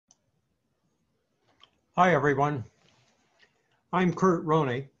Hi, everyone. I'm Kurt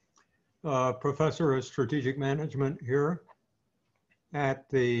Roney, professor of strategic management here at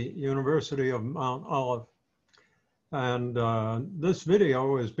the University of Mount Olive. And this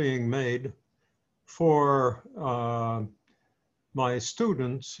video is being made for my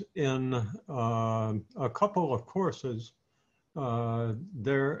students in a couple of courses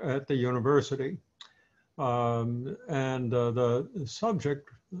there at the university. The subject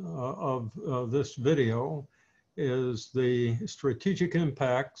of this video is the strategic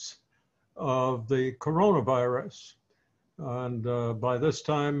impacts of the coronavirus. And by this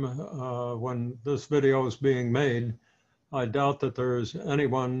time, when this video is being made, I doubt that there's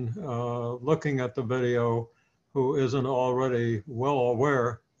anyone looking at the video who isn't already well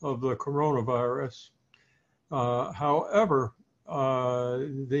aware of the coronavirus. However,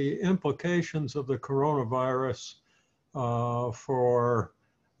 the implications of the coronavirus for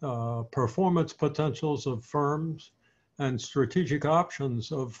performance potentials of firms and strategic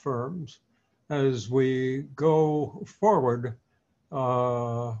options of firms as we go forward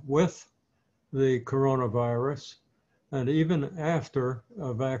with the coronavirus, and even after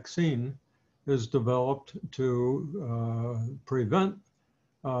a vaccine is developed to prevent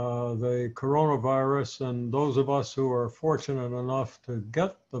the coronavirus, and those of us who are fortunate enough to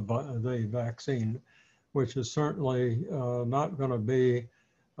get the vaccine, which is certainly not going to be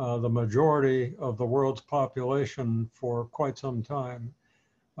the majority of the world's population for quite some time.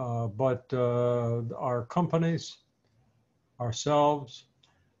 But our companies, ourselves,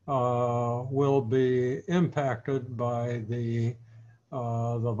 will be impacted by the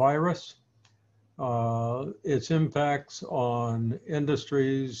virus. Its impacts on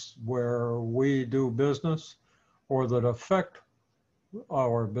industries where we do business or that affect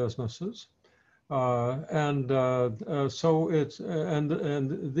our businesses. So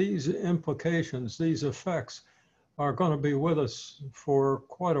these implications, these effects are going to be with us for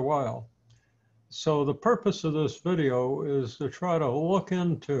quite a while. So the purpose of this video is to try to look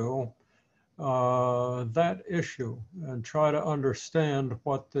into that issue and try to understand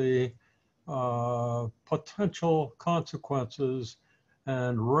what the potential consequences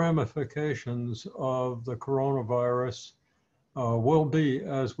and ramifications of the coronavirus will be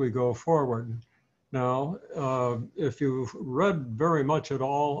as we go forward. Now, if you've read very much at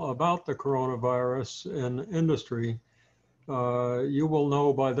all about the coronavirus in industry, you will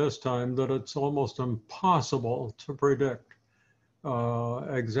know by this time that it's almost impossible to predict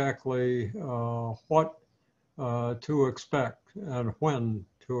exactly what to expect and when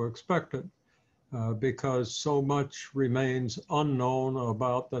to expect it, because so much remains unknown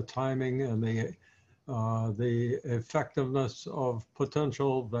about the timing and the effectiveness of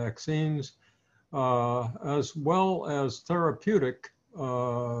potential vaccines, as well as therapeutic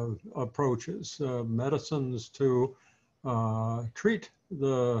approaches, medicines to treat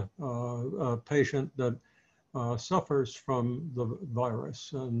the patient that suffers from the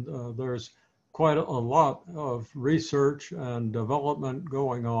virus. And there's quite a lot of research and development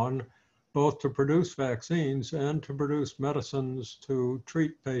going on, both to produce vaccines and to produce medicines to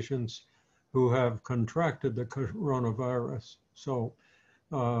treat patients who have contracted the coronavirus. So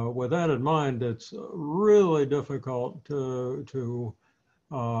with that in mind, it's really difficult to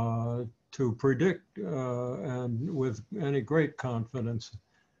predict and with any great confidence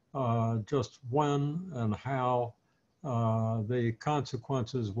just when and how the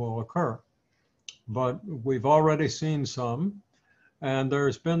consequences will occur. But we've already seen some, and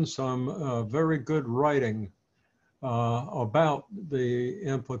there's been some very good writing about the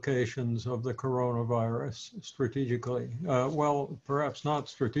implications of the coronavirus strategically. Well, perhaps not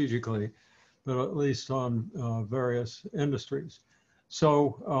strategically, but at least on various industries.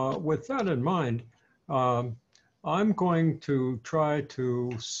 So with that in mind, I'm going to try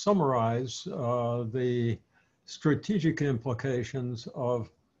to summarize the strategic implications of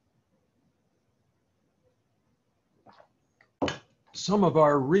some of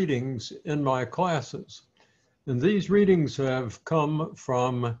our readings in my classes. And these readings have come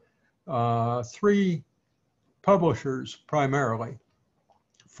from three publishers primarily.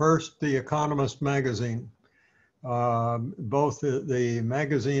 First, The Economist magazine, both the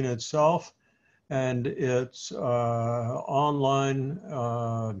magazine itself and its online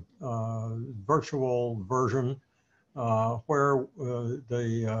virtual version, where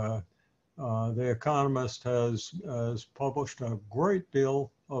the Economist has published a great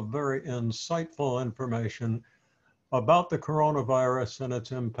deal of very insightful information about the coronavirus and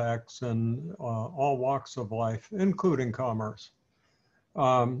its impacts in all walks of life, including commerce.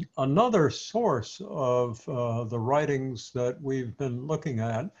 Another source of the writings that we've been looking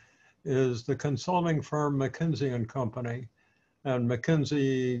at is the consulting firm McKinsey and Company. And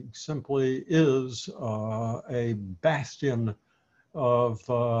McKinsey simply is a bastion of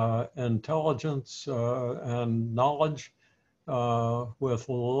intelligence and knowledge with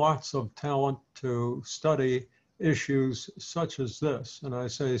lots of talent to study issues such as this. And I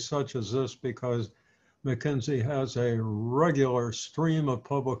say such as this because McKinsey has a regular stream of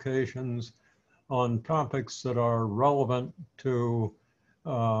publications on topics that are relevant to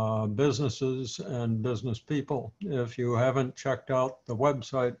businesses and business people. If you haven't checked out the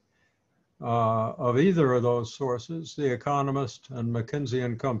website of either of those sources, The Economist and McKinsey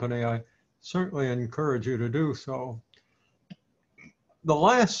and Company, I certainly encourage you to do so. The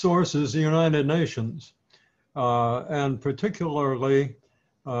last source is the United Nations, and particularly,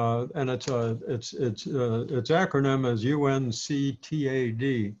 and its acronym is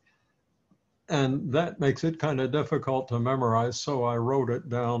UNCTAD. And that makes it kind of difficult to memorize, so I wrote it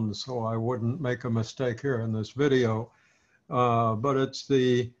down so I wouldn't make a mistake here in this video. But it's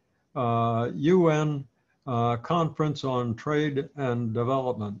the UN Conference on Trade and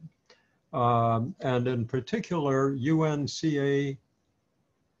Development. And in particular, UNCTAD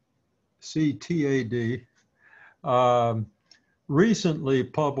recently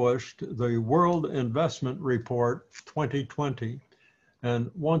published the World Investment Report 2020.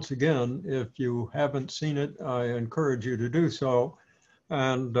 And once again, if you haven't seen it, I encourage you to do so.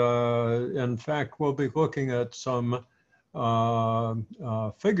 And in fact, we'll be looking at some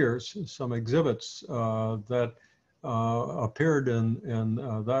figures, some exhibits that appeared in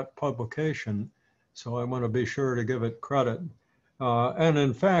that publication. So I want to be sure to give it credit. And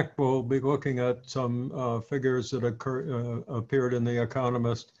in fact, we'll be looking at some figures that appeared in The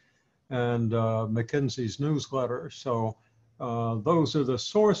Economist and McKinsey's newsletter. So those are the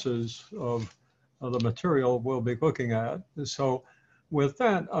sources of the material we'll be looking at. So with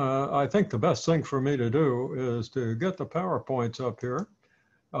that, I think the best thing for me to do is to get the PowerPoints up here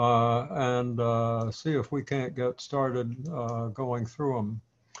and see if we can't get started going through them.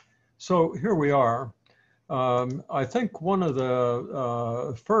 So here we are. I think one of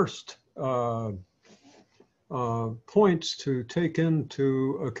the first points to take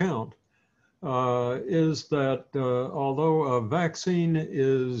into account is that although a vaccine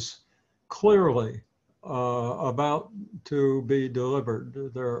is clearly about to be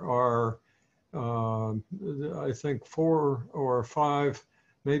delivered, there are, I think, 4 or 5,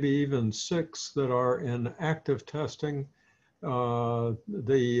 maybe even 6 that are in active testing.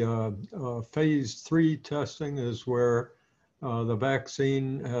 The phase 3 testing is where the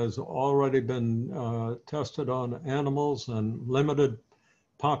vaccine has already been tested on animals and limited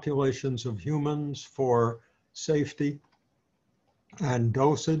populations of humans for safety and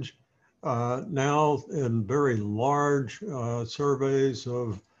dosage. Now in very large surveys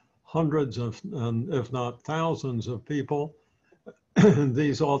of hundreds of, if not thousands of people,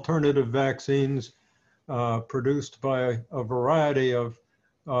 these alternative vaccines produced by a variety of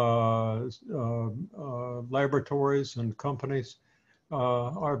laboratories and companies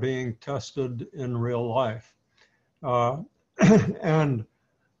are being tested in real life. And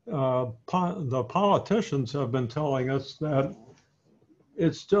the politicians have been telling us that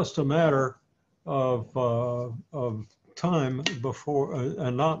it's just a matter of time before,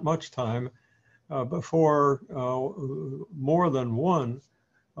 and not much time, before more than one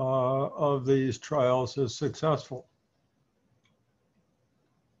of these trials is successful.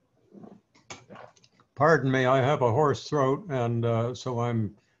 Pardon me, I have a hoarse throat, and so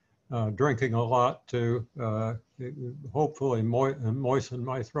I'm drinking a lot to hopefully moisten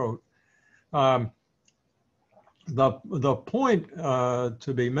my throat. The point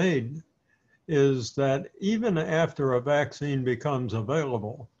to be made is that even after a vaccine becomes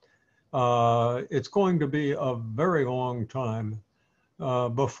available, it's going to be a very long time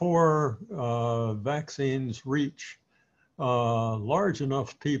before vaccines reach large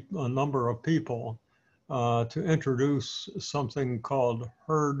enough a number of people to introduce something called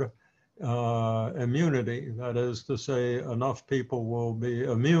herd immunity. That is to say, enough people will be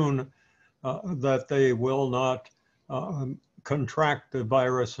immune that they will not contract the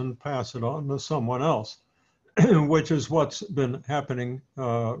virus and pass it on to someone else, which is what's been happening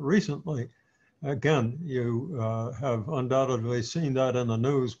recently. Again, you have undoubtedly seen that in the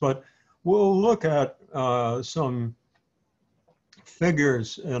news, but we'll look at some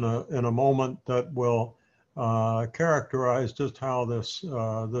figures in a moment that will characterize just how this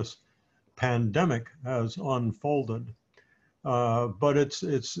this pandemic has unfolded. But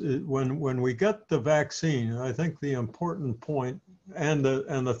when we get the vaccine, I think the important point, and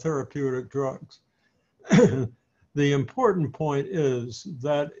the therapeutic drugs, The important point is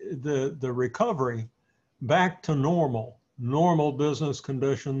that the recovery back to normal business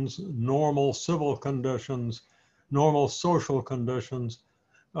conditions, normal civil conditions, normal social conditions,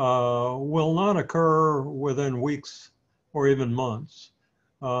 will not occur within weeks or even months.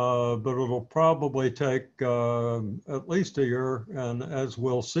 But it'll probably take at least a year, and as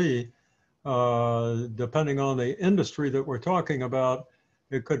we'll see, depending on the industry that we're talking about,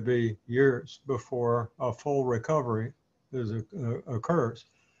 it could be years before a full recovery occurs.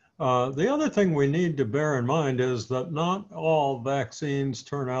 The other thing we need to bear in mind is that not all vaccines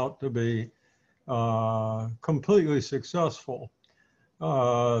turn out to be completely successful.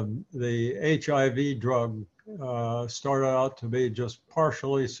 The HIV drug started out to be just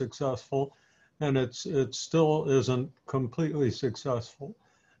partially successful, and it still isn't completely successful.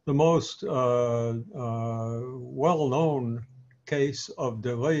 The most well-known case of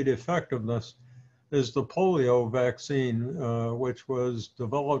delayed effectiveness is the polio vaccine, which was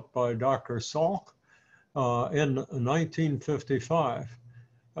developed by Dr. Salk in 1955.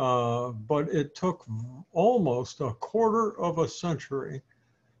 But it took almost a quarter of a century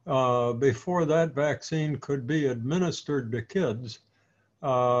before that vaccine could be administered to kids in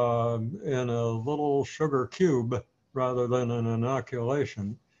a little sugar cube rather than an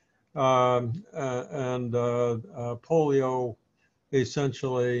inoculation. Polio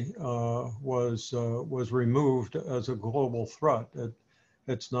essentially was removed as a global threat.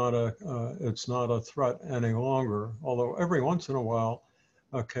 It's not a threat any longer, although every once in a while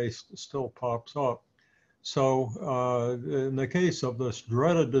a case still pops up. So in the case of this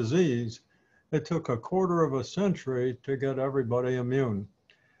dreaded disease, it took a quarter of a century to get everybody immune.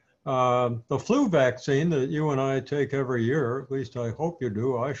 The flu vaccine that you and I take every year, at least I hope you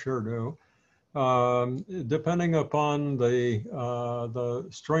do, I sure do, depending upon the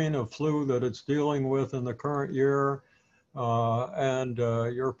strain of flu that it's dealing with in the current year and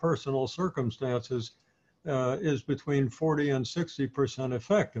your personal circumstances, is between 40 and 60%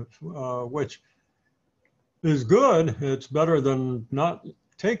 effective, which is good. It's better than not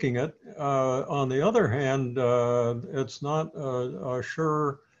taking it. On the other hand, it's not a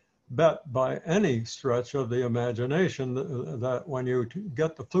sure bet by any stretch of the imagination that when you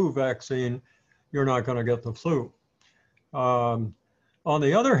get the flu vaccine, you're not going to get the flu. On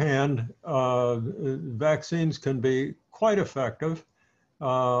the other hand, vaccines can be quite effective.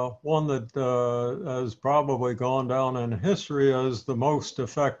 One that has probably gone down in history as the most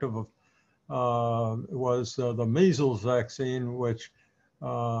effective was the measles vaccine, which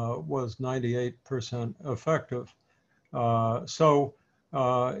was 98% effective.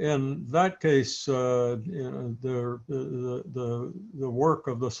 In that case, you know, the work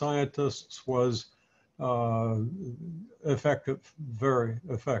of the scientists was effective, very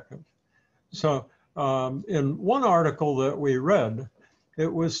effective. So in one article that we read,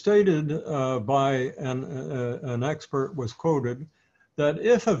 it was stated by an expert was quoted that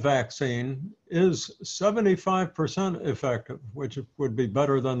if a vaccine is 75% effective, which would be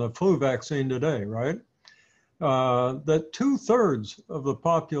better than the flu vaccine today, right? That 2/3 of the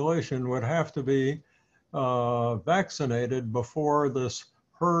population would have to be vaccinated before this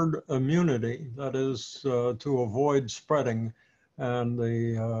herd immunity, that is to avoid spreading and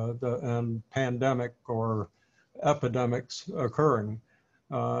and pandemic or epidemics occurring.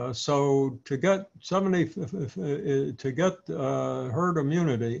 So to get herd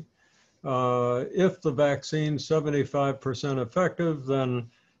immunity, if the vaccine's 75% effective, then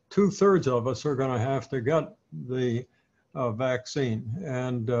 2/3 of us are going to have to get the vaccine.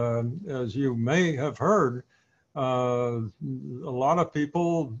 And as you may have heard, a lot of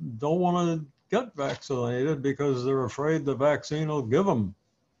people don't want to get vaccinated because they're afraid the vaccine will give them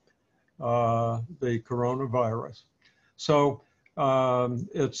the coronavirus. So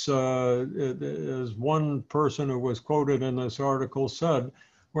as one person who was quoted in this article said,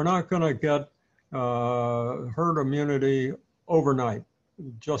 we're not going to get herd immunity overnight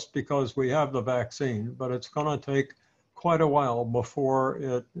just because we have the vaccine, but it's going to take quite a while before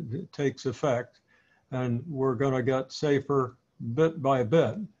it takes effect, and we're going to get safer bit by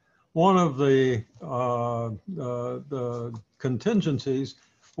bit. One of the contingencies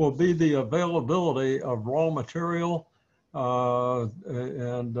will be the availability of raw material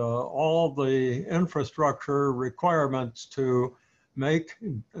and all the infrastructure requirements to make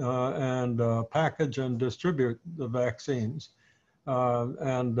and package and distribute the vaccines. I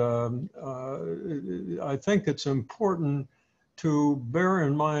think it's important to bear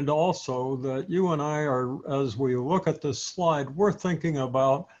in mind also that you and I are, as we look at this slide, we're thinking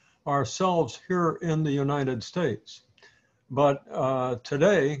about ourselves here in the United States. But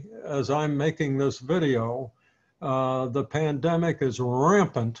today, as I'm making this video, the pandemic is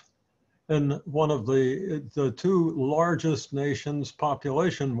rampant in one of the two largest nations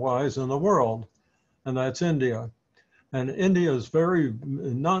population-wise in the world, and that's India. And India is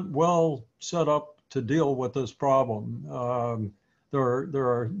not well set up to deal with this problem. There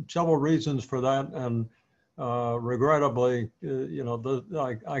are several reasons for that, and regrettably,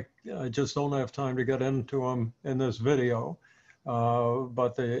 I just don't have time to get into them in this video.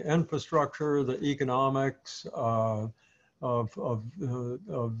 But the infrastructure, the economics of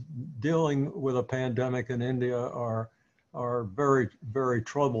dealing with a pandemic in India are very, very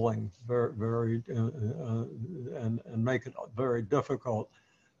troubling, and make it very difficult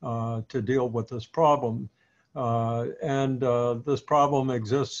to deal with this problem. This problem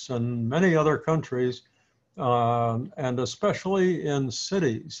exists in many other countries, and especially in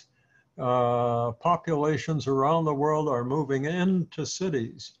cities. Populations around the world are moving into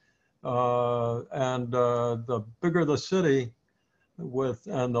cities, the bigger the city,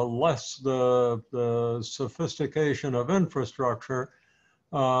 and the less the sophistication of infrastructure,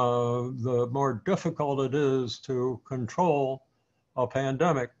 the more difficult it is to control a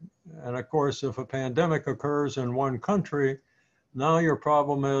pandemic. And of course, if a pandemic occurs in one country, now your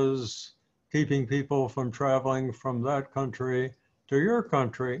problem is keeping people from traveling from that country to your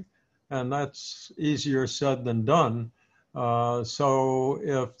country, and that's easier said than done. So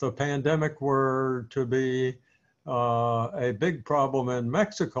if the pandemic were to be a big problem in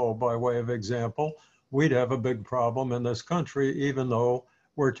Mexico, by way of example, we'd have a big problem in this country, even though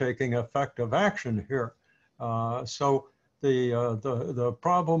we're taking effective action here. So the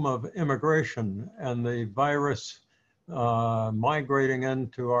problem of immigration and the virus migrating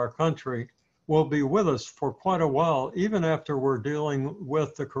into our country will be with us for quite a while, even after we're dealing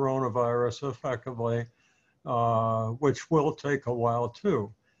with the coronavirus effectively, which will take a while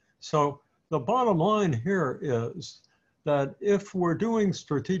too. So the bottom line here is that if we're doing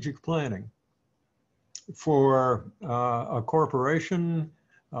strategic planning for a corporation,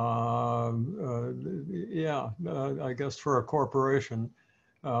 I guess for a corporation,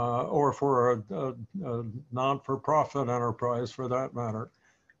 or for a non-for-profit enterprise for that matter,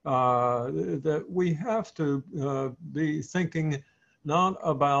 that we have to be thinking not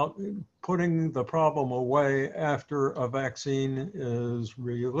about putting the problem away after a vaccine is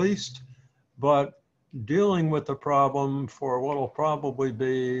released, but dealing with the problem for what will probably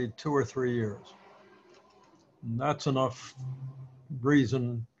be 2 or 3 years. And that's enough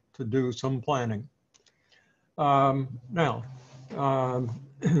reason to do some planning. Another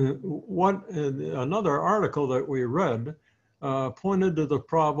article that we read pointed to the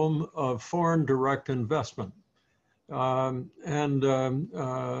problem of foreign direct investment. The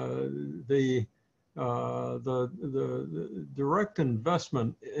direct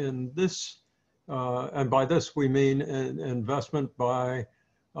investment in this, and by this we mean investment by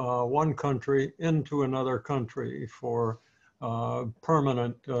one country into another country for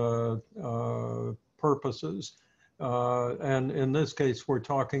permanent purposes. And in this case, we're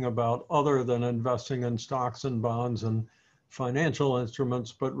talking about other than investing in stocks and bonds and financial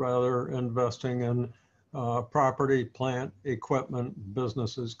instruments, but rather investing in property, plant, equipment,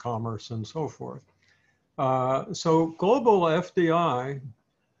 businesses, commerce, and so forth. So global FDI,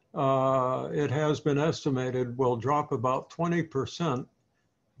 it has been estimated, will drop about 20%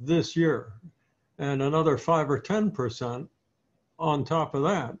 this year, and another 5 or 10% on top of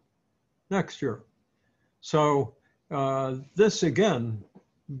that next year. So this again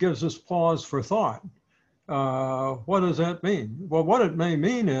gives us pause for thought. What does that mean? Well, what it may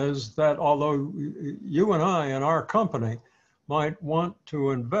mean is that although you and I in our company might want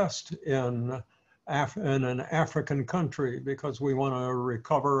to invest in an African country because we want to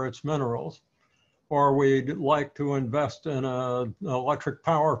recover its minerals, or we'd like to invest in an electric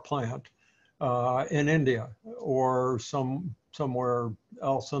power plant in India or somewhere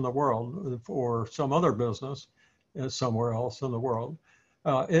else in the world, or some other business somewhere else in the world.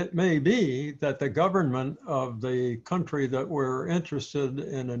 It may be that the government of the country that we're interested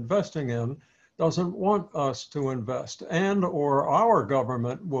in investing in doesn't want us to invest, and or our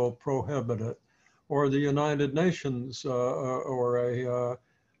government will prohibit it, or the United Nations or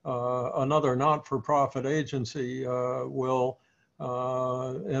another not-for-profit agency will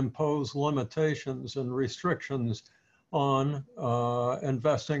impose limitations and restrictions on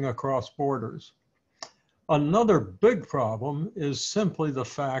investing across borders. Another big problem is simply the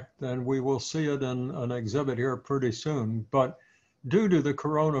fact, and we will see it in an exhibit here pretty soon, but due to the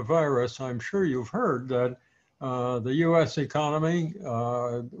coronavirus, I'm sure you've heard that the US economy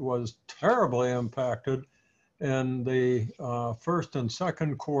was terribly impacted in the first and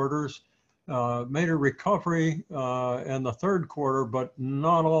second quarters made a recovery in the third quarter, but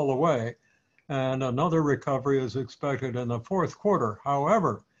not all the way. And another recovery is expected in the fourth quarter.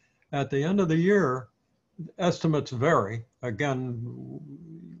 However, at the end of the year, estimates vary. Again,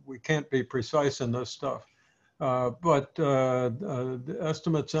 we can't be precise in this stuff, but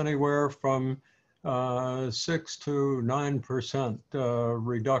estimates anywhere from 6 to 9%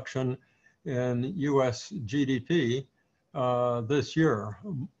 reduction in US GDP this year.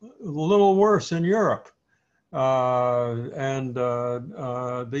 A little worse in Europe. And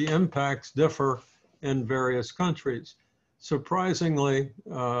the impacts differ in various countries. Surprisingly,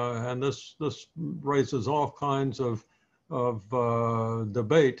 and this raises all kinds of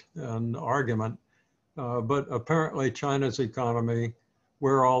debate and argument, but apparently China's economy,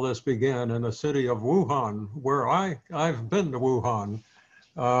 where all this began in the city of Wuhan, where I've been to Wuhan,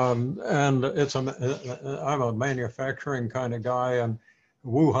 and I'm a manufacturing kind of guy, and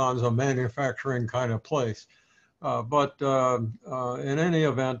Wuhan's a manufacturing kind of place. But in any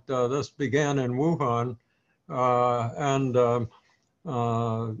event, this began in Wuhan, and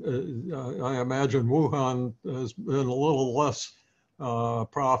I imagine Wuhan has been a little less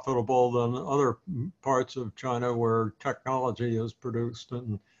profitable than other parts of China where technology is produced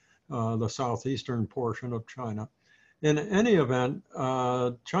in the southeastern portion of China. In any event,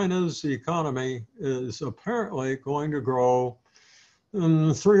 China's economy is apparently going to grow 3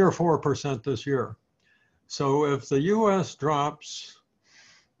 or 4% this year. So if the US drops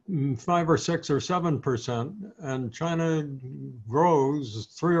 5 or 6 or 7% and China grows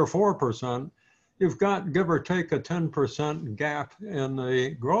 3 or 4%, you've got, give or take, a 10% gap in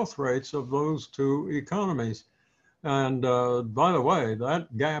the growth rates of those two economies. And by the way,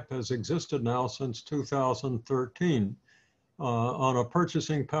 that gap has existed now since 2013. On a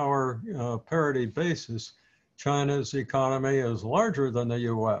purchasing power parity basis, China's economy is larger than the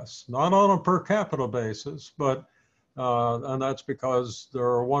US, not on a per capita basis, but, and that's because there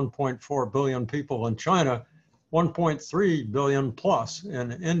are 1.4 billion people in China, 1.3 billion plus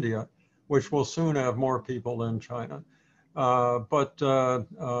in India, which will soon have more people in China. But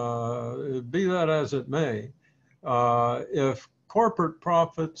be that as it may, if corporate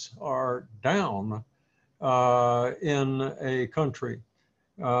profits are down in a country,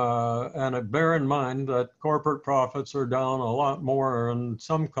 and bear in mind that corporate profits are down a lot more in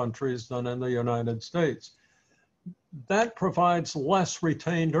some countries than in the United States, that provides less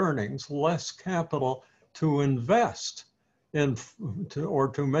retained earnings, less capital to invest in, or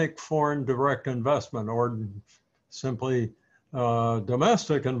to make foreign direct investment, or simply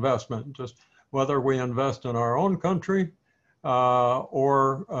domestic investment, just whether we invest in our own country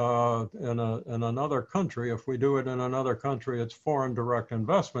or in another country. If we do it in another country, it's foreign direct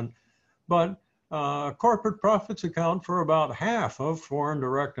investment. But corporate profits account for about half of foreign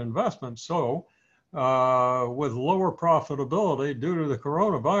direct investment. So with lower profitability due to the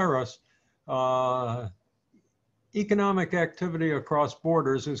coronavirus, economic activity across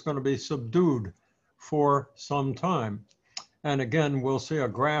borders is going to be subdued for some time. And again, we'll see a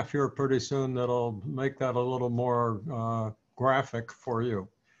graph here pretty soon that'll make that a little more graphic for you.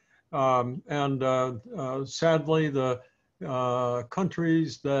 Sadly, the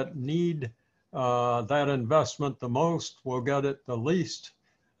countries that need that investment the most will get it the least.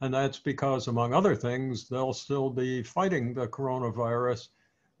 And that's because, among other things, they'll still be fighting the coronavirus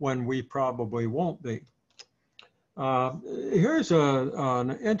when we probably won't be. Here's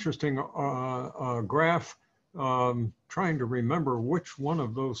an interesting graph. Trying to remember which one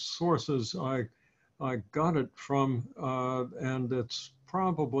of those sources I got it from, and it's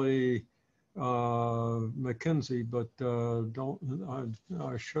probably McKinsey, but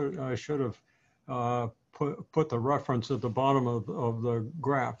I should have put the reference at the bottom of the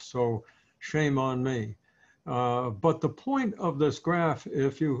graph, so shame on me. But the point of this graph,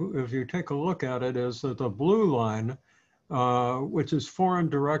 if you take a look at it, is that the blue line, which is foreign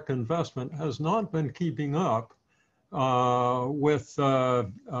direct investment, has not been keeping up with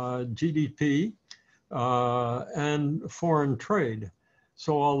GDP and foreign trade.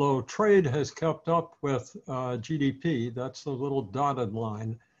 So although trade has kept up with GDP, that's the little dotted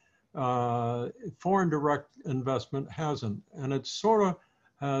line, foreign direct investment hasn't. And it sort of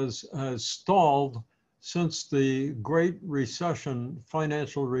has stalled since the Great Recession,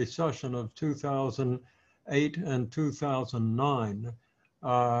 financial recession of 2008 and 2009.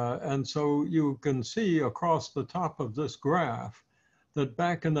 And so you can see across the top of this graph that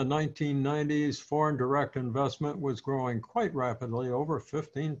back in the 1990s, foreign direct investment was growing quite rapidly, over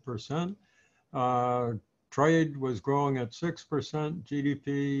 15%. Trade was growing at 6%,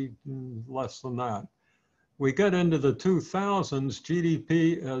 GDP less than that. We get into the 2000s,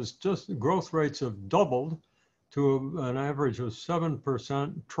 GDP has just, growth rates have doubled to an average of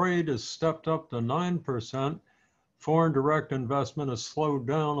 7%. Trade has stepped up to 9%. Foreign direct investment has slowed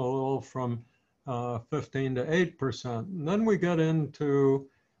down a little from 15 to 8%. And then we get into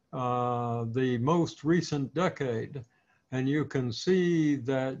the most recent decade, and you can see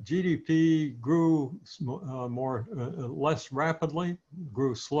that GDP grew less rapidly,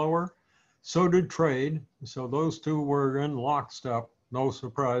 grew slower. So did trade. So those two were in lockstep, no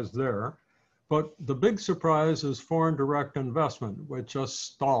surprise there. But the big surprise is foreign direct investment, which just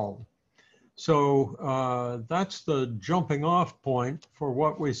stalled. So that's the jumping off point for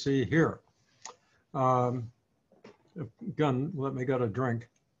what we see here. Again, let me get a drink.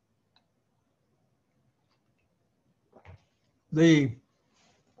 The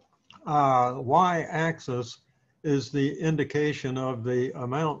y-axis is the indication of the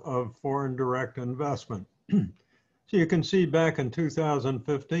amount of foreign direct investment. So you can see back in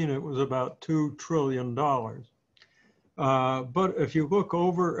 2015, it was about $2 trillion. But if you look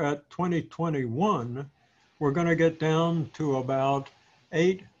over at 2021, we're going to get down to about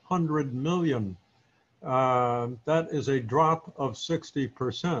 800 million. That is a drop of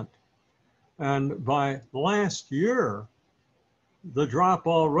 60%. And by last year, the drop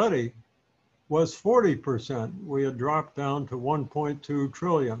already was 40%. We had dropped down to 1.2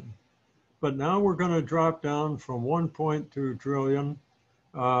 trillion. But now we're going to drop down from 1.2 trillion,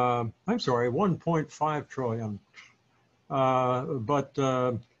 I'm sorry, 1.5 trillion.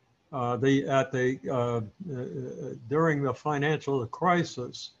 During the financial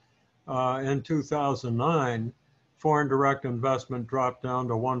crisis in 2009, foreign direct investment dropped down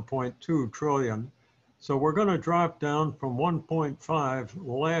to 1.2 trillion. So we're going to drop down from 1.5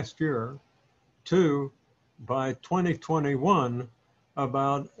 last year to, by 2021,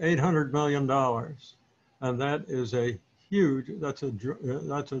 about $800 million. And that is a huge, that's a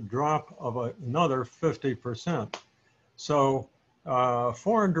drop of another 50%. So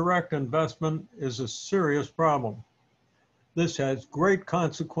foreign direct investment is a serious problem. This has great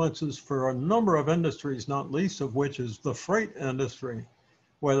consequences for a number of industries, not least of which is the freight industry,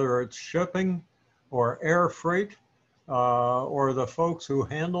 whether it's shipping or air freight, or the folks who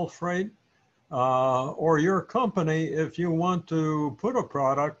handle freight, or your company, if you want to put a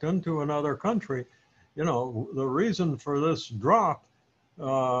product into another country. You know, the reason for this drop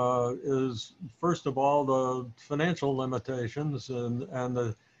is, first of all, the financial limitations and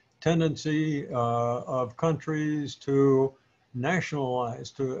the tendency of countries to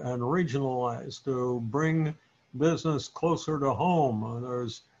nationalize and regionalize, to bring business closer to home.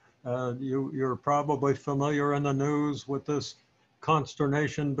 There's, you're probably familiar in the news with this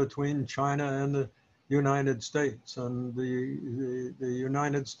consternation between China and the United States, and the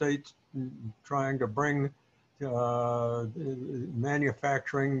United States trying to bring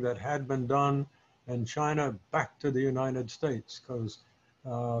manufacturing that had been done in China back to the United States, because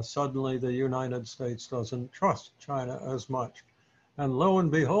suddenly the United States doesn't trust China as much. And lo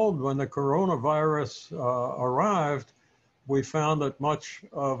and behold, when the coronavirus arrived, we found that much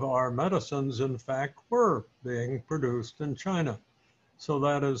of our medicines, in fact, were being produced in China. So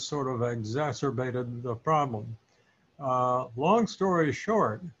that has sort of exacerbated the problem. Long story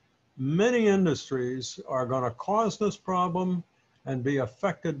short, many industries are going to cause this problem and be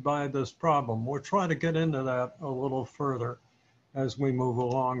affected by this problem. We'll try to get into that a little further as we move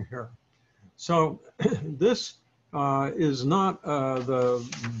along here. So this is not the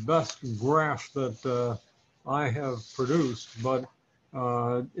best graph that I have produced, but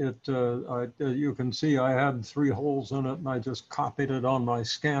you can see I had 3 holes in it and I just copied it on my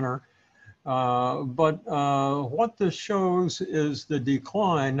scanner. But what this shows is the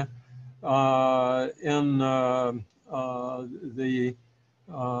decline in the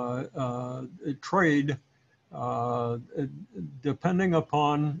trade depending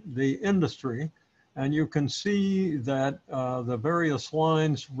upon the industry. And you can see that the various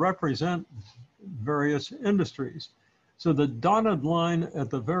lines represent various industries. So the dotted line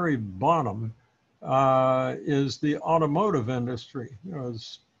at the very bottom is the automotive industry.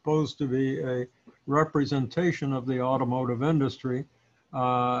 It's supposed to be a representation of the automotive industry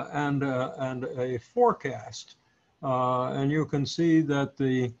and a forecast. And you can see that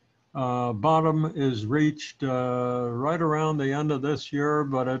the bottom is reached right around the end of this year,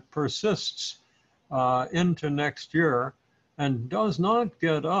 but it persists into next year and does not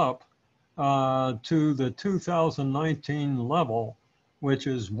get up to the 2019 level, which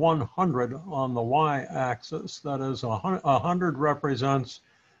is 100 on the y-axis. That is 100 represents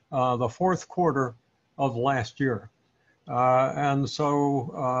the 4th quarter of last year. And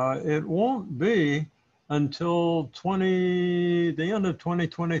so it won't be until the end of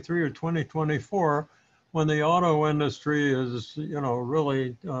 2023 or 2024, when the auto industry is,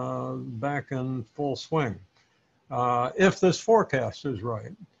 really back in full swing, if this forecast is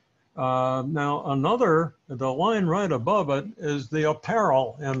right. Now, the line right above it is the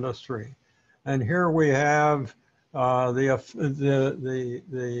apparel industry. And here we have the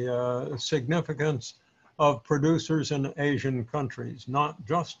significance of producers in Asian countries, not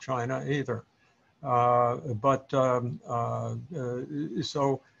just China either.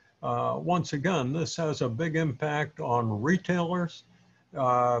 Once again, this has a big impact on retailers,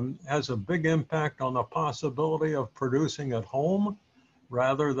 has a big impact on the possibility of producing at home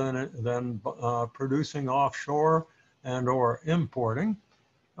rather than producing offshore and or importing.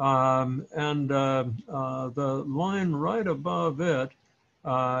 The line right above it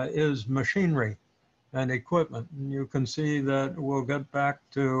is machinery and equipment. And you can see that we'll get back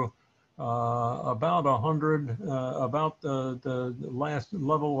to about 100, about the last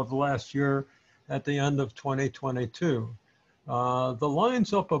level of last year at the end of 2022. The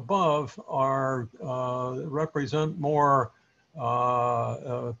lines up above are represent more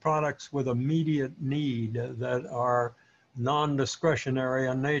products with immediate need that are non-discretionary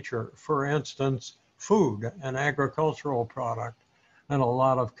in nature. For instance, food and agricultural product and a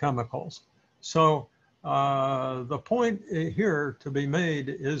lot of chemicals. So the point here to be made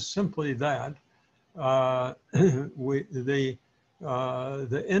is simply that the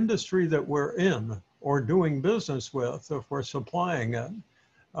industry that we're in or doing business with, if we're supplying it,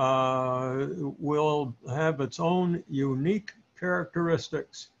 will have its own unique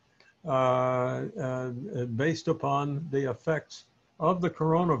characteristics based upon the effects of the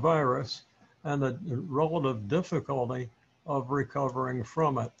coronavirus and the relative difficulty of recovering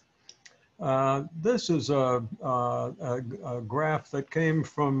from it. This is a graph that came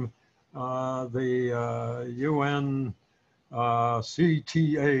from the UN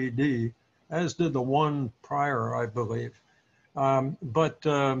CTAD, as did the one prior, I believe.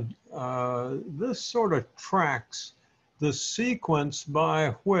 This sort of tracks the sequence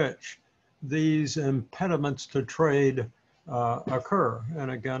by which these impediments to trade occur.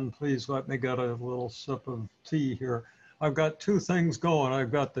 And again, please let me get a little sip of tea here. I've got two things going.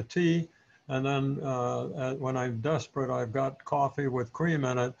 I've got the tea, and then when I'm desperate, I've got coffee with cream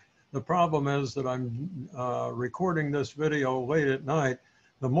in it. The problem is that I'm recording this video late at night.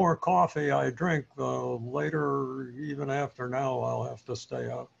 The more coffee I drink, the later, even after now, I'll have to stay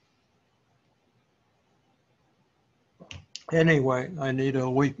up. Anyway, I need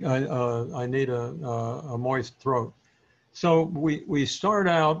a moist throat. So we start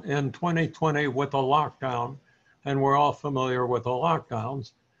out in 2020 with a lockdown, and we're all familiar with the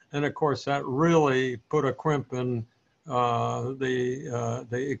lockdowns. And of course, that really put a crimp in the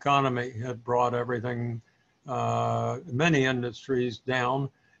economy. It brought everything, many industries down.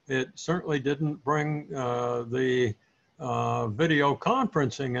 It certainly didn't bring the video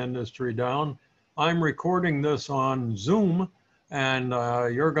conferencing industry down. I'm recording this on Zoom, and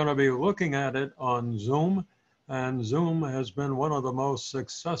you're going to be looking at it on Zoom. And Zoom has been one of the most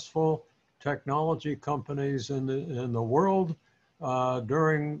successful technology companies in the world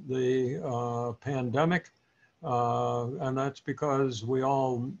during the pandemic. And that's because we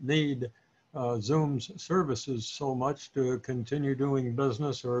all need Zoom's services so much to continue doing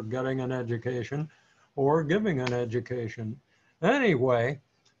business or getting an education or giving an education. Anyway,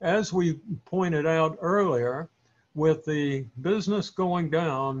 as we pointed out earlier, with the business going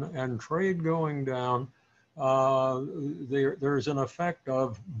down and trade going down, there's an effect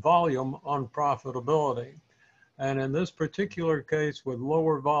of volume on profitability. And in this particular case, with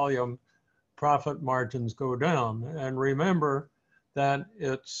lower volume, profit margins go down. And remember that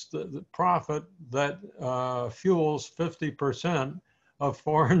it's the profit that fuels 50% of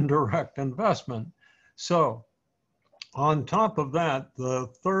foreign direct investment. So on top of that, the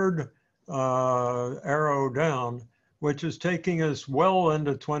third arrow down, which is taking us well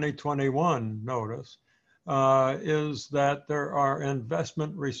into 2021, notice, is that there are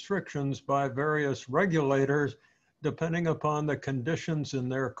investment restrictions by various regulators depending upon the conditions in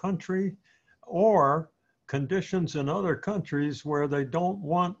their country or conditions in other countries where they don't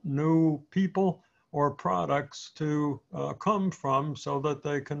want new people or products to come from so that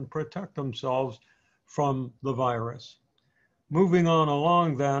they can protect themselves from the virus. Moving on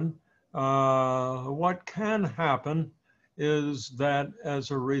along then, what can happen is that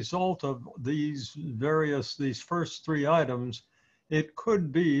as a result of these first three items, it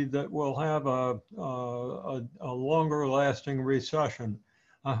could be that we'll have a longer lasting recession.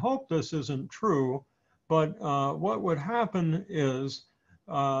 I hope this isn't true, but what would happen is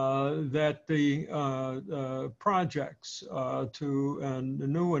that the projects and the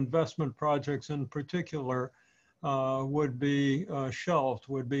new investment projects in particular would be shelved,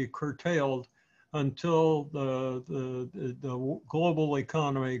 would be curtailed until the global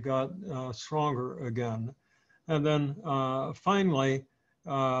economy got stronger again. And then finally,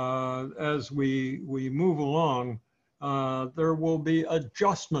 as we move along, there will be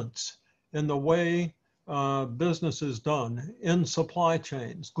adjustments in the way business is done in supply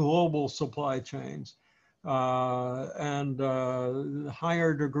chains, global supply chains, and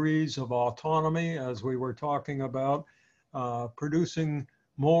higher degrees of autonomy, as we were talking about, producing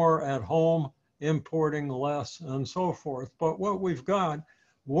more at home, importing less, and so forth. But what we've got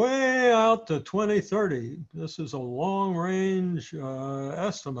way out to 2030, this is a long range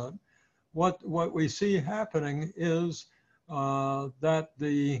estimate, what we see happening is that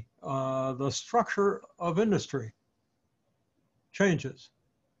the structure of industry changes,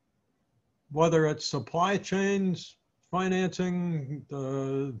 whether it's supply chains, financing,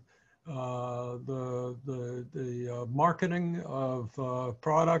 the marketing of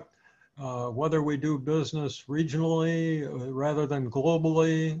product, whether we do business regionally rather than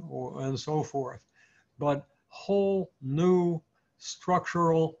globally, and so forth. But whole new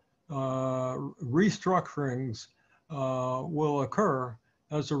structural restructurings will occur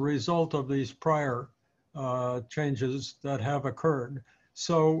as a result of these prior changes that have occurred.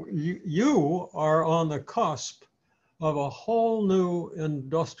 So you are on the cusp of a whole new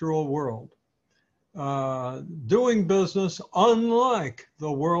industrial world, doing business unlike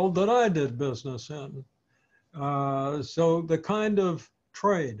the world that I did business in. So the kind of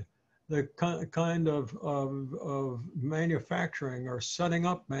trade, the kind of manufacturing or setting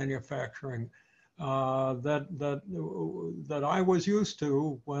up manufacturing that I was used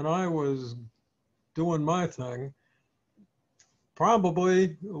to when I was doing my thing,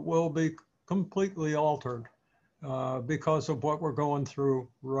 probably will be completely altered because of what we're going through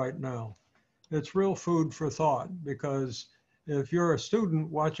right now. It's real food for thought, because if you're a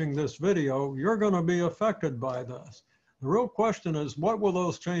student watching this video, you're going to be affected by this. The real question is, what will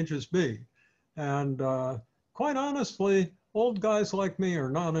those changes be? And quite honestly, old guys like me are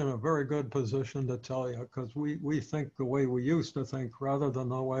not in a very good position to tell you, because we think the way we used to think rather than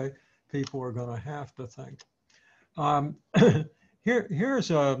the way people are going to have to think.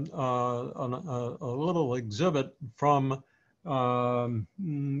 Here's a little exhibit from,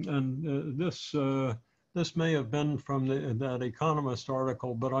 this may have been from that Economist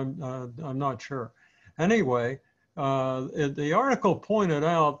article, but I'm not sure. Anyway, the article pointed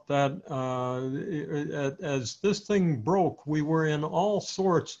out that as this thing broke, we were in all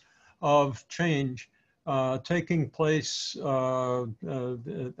sorts of change taking place at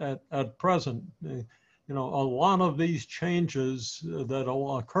present. You know, a lot of these changes that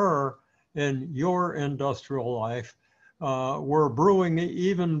will occur in your industrial life were brewing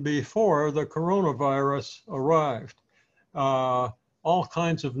even before the coronavirus arrived. All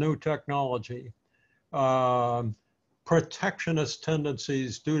kinds of new technology, protectionist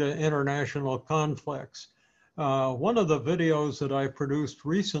tendencies due to international conflicts. One of the videos that I produced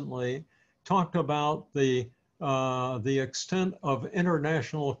recently talked about the extent of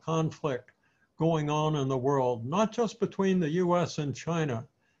international conflict going on in the world, not just between the US and China,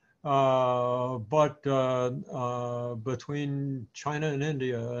 but between China and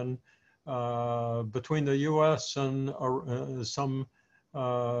India, and between the US and some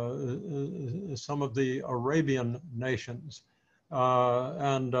of the Arabian nations.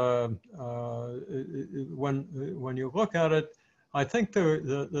 When you look at it, I think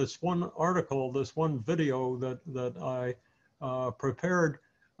this one article, this one video that I prepared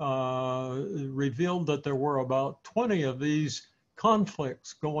revealed that there were about 20 of these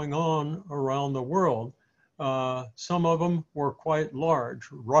conflicts going on around the world. Some of them were quite large: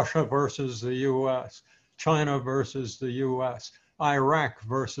 Russia versus the US, China versus the US, Iraq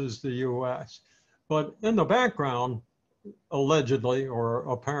versus the US. But in the background, allegedly or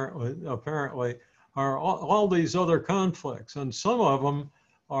apparently, are all these other conflicts, and some of them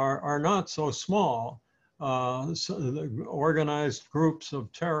are not so small. Organized groups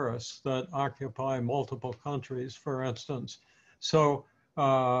of terrorists that occupy multiple countries, for instance. So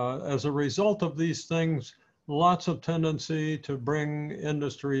as a result of these things, lots of tendency to bring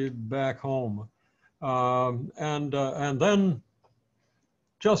industry back home. And then,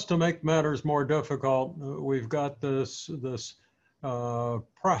 just to make matters more difficult, we've got this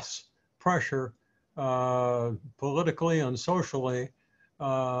pressure politically and socially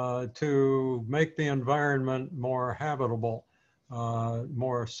to make the environment more habitable,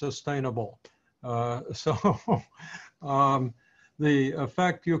 more sustainable. the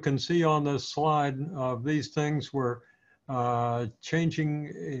effect you can see on this slide of these things were changing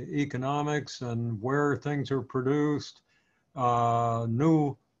economics and where things are produced,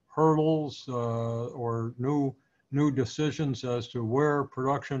 new hurdles or new decisions as to where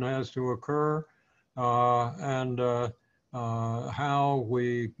production has to occur, and how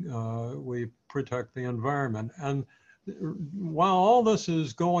we protect the environment. And while all this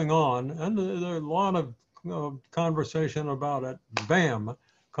is going on, and there's a lot of conversation about it, bam,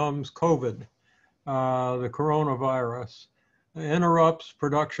 comes COVID, the coronavirus, interrupts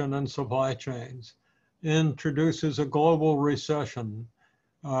production and supply chains, introduces a global recession,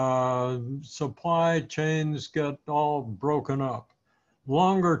 supply chains get all broken up.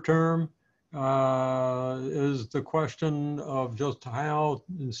 Longer term is the question of just how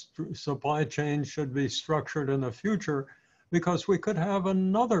supply chains should be structured in the future, because we could have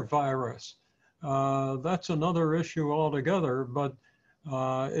another virus. That's another issue altogether, but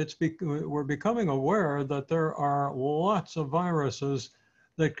we're becoming aware that there are lots of viruses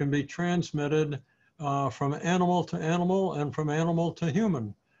that can be transmitted from animal to animal and from animal to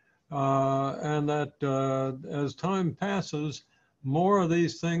human. And that as time passes, more of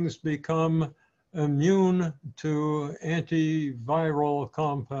these things become immune to antiviral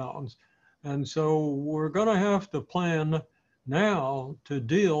compounds. And so we're going to have to plan now to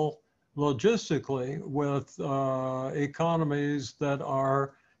deal logistically with economies that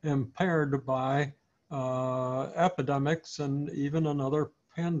are impaired by epidemics and even another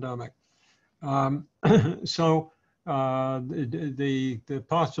pandemic. So the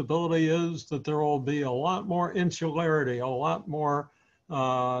possibility is that there will be a lot more insularity, a lot more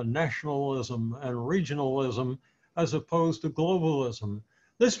nationalism and regionalism as opposed to globalism.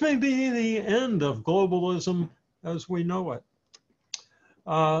 This may be the end of globalism as we know it.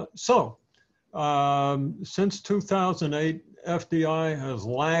 Since 2008, FDI has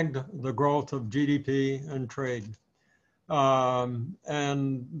lagged the growth of GDP and trade.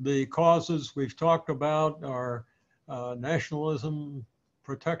 And the causes we've talked about are nationalism,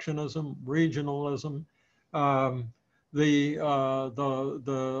 protectionism, regionalism. The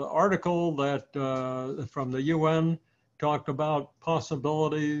article that from the UN talked about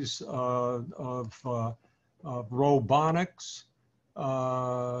possibilities of robotics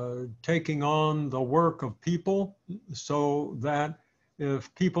taking on the work of people, so that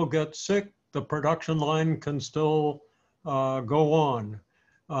if people get sick, the production line can still go on.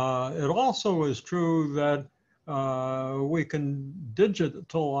 It also is true that we can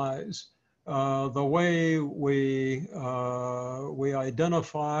digitalize the way we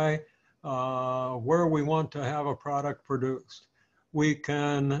identify where we want to have a product produced. We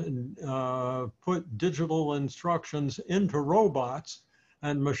can put digital instructions into robots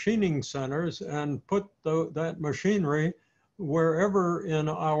and machining centers and put that machinery wherever in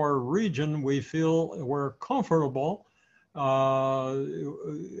our region we feel we're comfortable,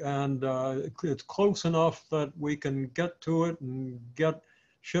 and it's close enough that we can get to it and get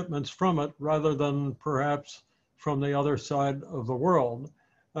shipments from it rather than perhaps from the other side of the world.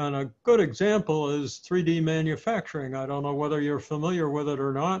 And a good example is 3D manufacturing. I don't know whether you're familiar with it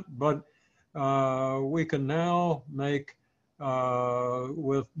or not, but we can now make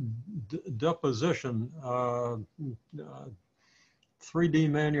with deposition 3D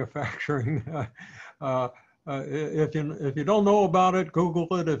manufacturing. If you don't know about it, Google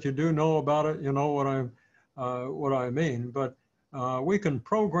it. If you do know about it, you know what I mean. But we can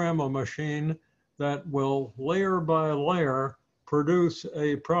program a machine that will layer by layer produce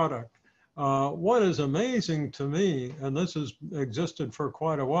a product. What is amazing to me, and this has existed for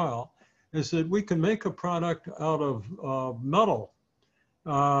quite a while, is that we can make a product out of metal,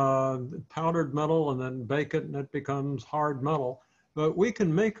 powdered metal, and then bake it and it becomes hard metal. But we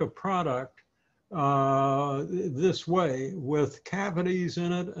can make a product this way with cavities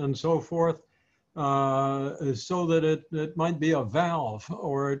in it and so forth, so that it might be a valve,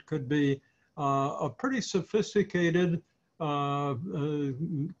 or it could be a pretty sophisticated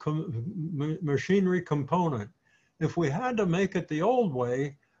machinery component. If we had to make it the old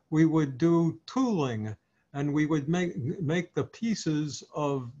way, we would do tooling, and we would make the pieces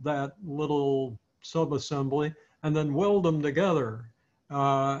of that little subassembly and then weld them together.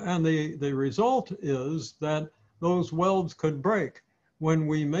 And the result is that those welds could break. When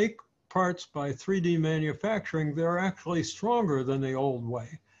we make parts by 3D manufacturing, they're actually stronger than the old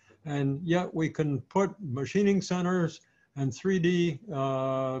way. And yet we can put machining centers and 3D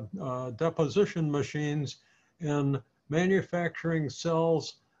deposition machines in manufacturing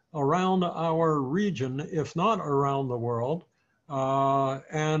cells around our region, if not around the world.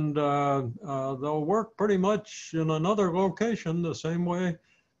 And they'll work pretty much in another location the same way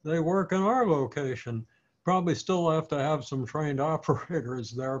they work in our location. Probably still have to have some trained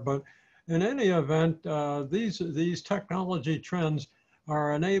operators there, but in any event, these technology trends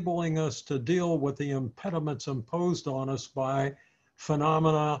are enabling us to deal with the impediments imposed on us by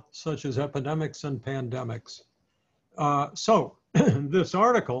phenomena such as epidemics and pandemics. So this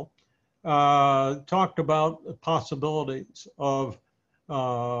article talked about the possibilities of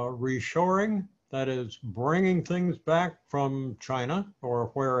reshoring, that is bringing things back from China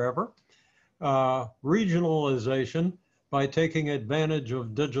or wherever, regionalization by taking advantage of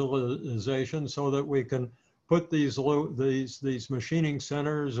digitalization so that we can put these machining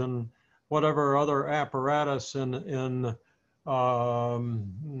centers and whatever other apparatus in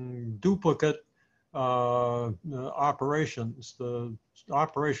duplicate operations. The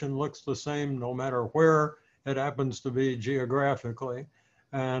operation looks the same no matter where it happens to be geographically,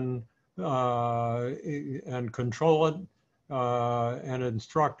 and control it and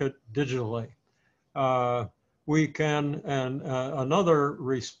instruct it digitally. We can, and another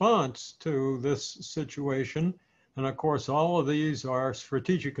response to this situation, and of course all of these are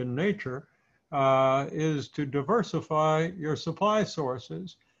strategic in nature, is to diversify your supply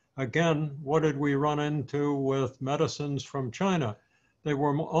sources. Again, what did we run into with medicines from China? They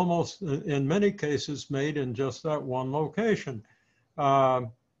were almost, in many cases, made in just that one location.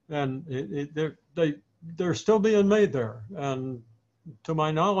 And they're still being made there. And to my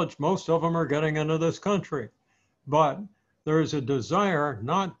knowledge, most of them are getting into this country. But there is a desire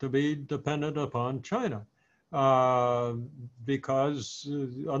not to be dependent upon China because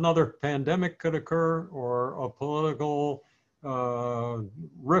another pandemic could occur or a political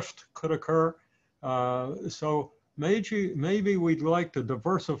rift could occur. So maybe we'd like to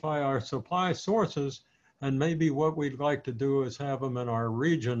diversify our supply sources, and maybe what we'd like to do is have them in our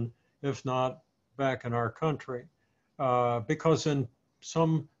region, if not back in our country. Because in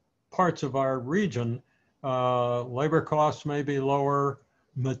some parts of our region, labor costs may be lower,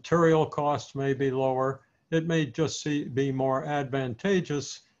 material costs may be lower. It may just be more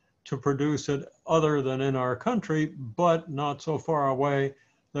advantageous to produce it other than in our country, but not so far away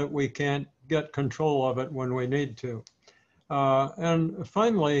that we can't get control of it when we need to. And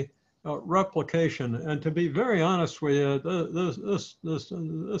finally, replication. And to be very honest with you,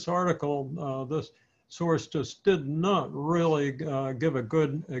 this article, this source just did not really give a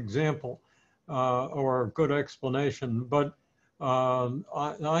good example or a good explanation. But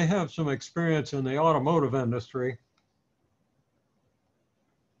I have some experience in the automotive industry.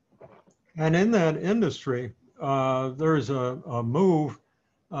 And in that industry, there's a move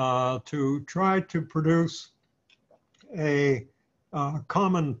to try to produce a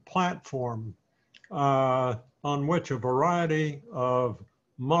common platform on which a variety of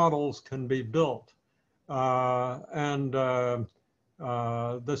models can be built. The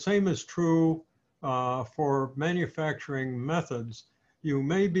same is true for manufacturing methods. You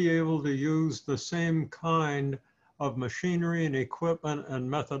may be able to use the same kind of machinery and equipment and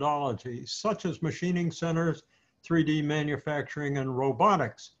methodology, such as machining centers, 3D manufacturing, and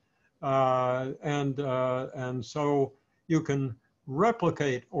robotics. And so you can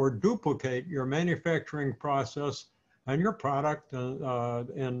replicate or duplicate your manufacturing process and your product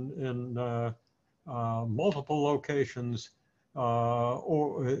in multiple locations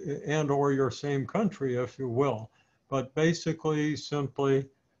or your same country, if you will. But basically, simply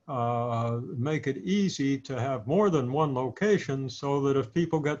make it easy to have more than one location so that if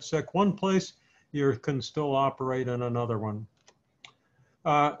people get sick one place, you can still operate in another one.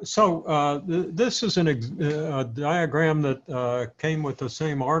 This is a diagram that came with the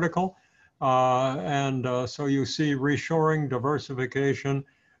same article. So you see reshoring, diversification,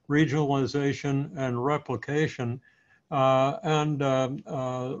 regionalization, and replication. Rather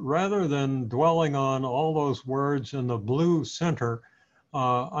than dwelling on all those words in the blue center,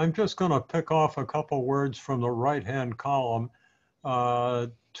 I'm just going to pick off a couple words from the right-hand column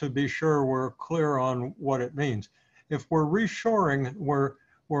to be sure we're clear on what it means. If we're reshoring, we're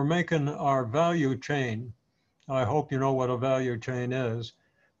making our value chain. I hope you know what a value chain is,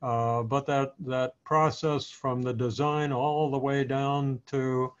 but that process from the design all the way down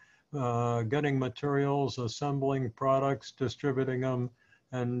to getting materials, assembling products, distributing them,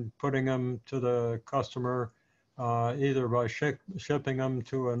 and putting them to the customer, either by shipping them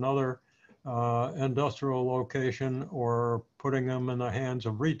to another industrial location or putting them in the hands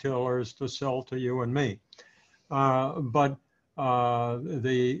of retailers to sell to you and me. But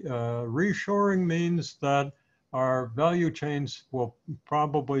the reshoring means that our value chains will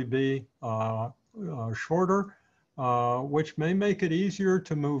probably be shorter, which may make it easier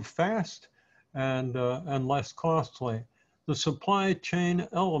to move fast and less costly. The supply chain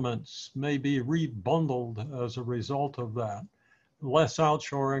elements may be rebundled as a result of that. Less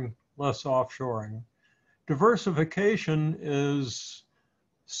outshoring, less offshoring. Diversification is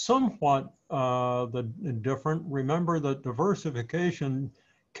somewhat different. Remember that diversification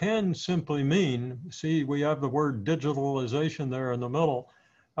can simply mean, see, we have the word digitalization there in the middle,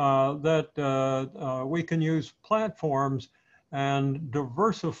 that we can use platforms and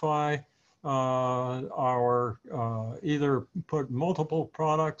diversify our, either put multiple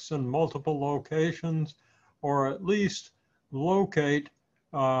products in multiple locations, or at least locate,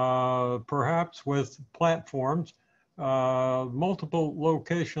 perhaps with platforms, multiple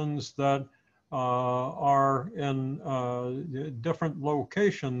locations that are in different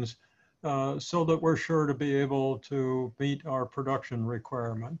locations, so that we're sure to be able to meet our production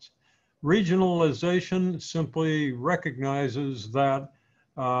requirements. Regionalization simply recognizes that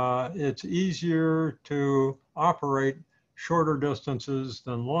it's easier to operate shorter distances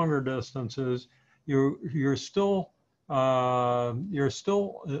than longer distances. You're still able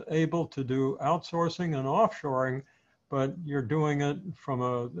to do outsourcing and offshoring, but you're doing it from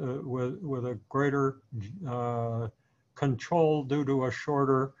with a greater control due to a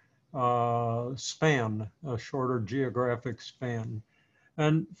shorter span, a shorter geographic span.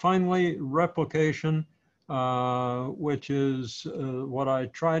 And finally, replication, which is what I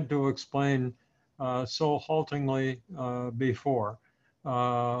tried to explain so haltingly before.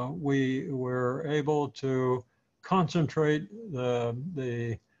 We were able to concentrate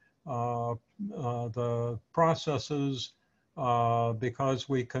the processes because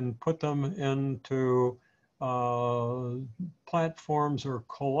we can put them into platforms or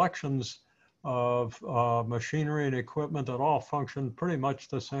collections of machinery and equipment that all function pretty much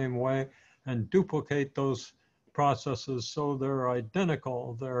the same way, and duplicate those processes so they're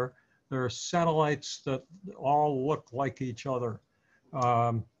identical. They're satellites that all look like each other.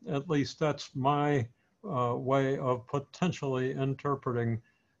 At least that's my way of potentially interpreting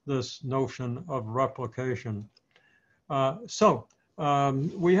this notion of replication.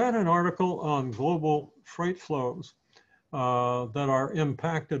 We had an article on global freight flows that are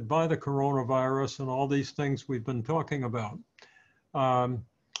impacted by the coronavirus and all these things we've been talking about.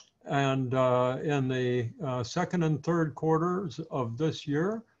 In the second and third quarters of this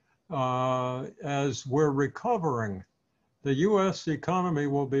year, as we're recovering, the US economy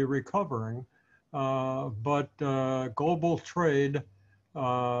will be recovering, but global trade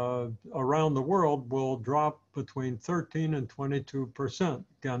around the world will drop between 13 and 22%,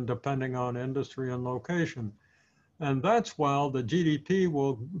 again, depending on industry and location. And that's while the GDP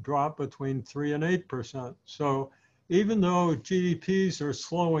will drop between 3 and 8%. So even though GDPs are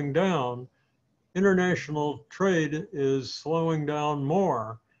slowing down, international trade is slowing down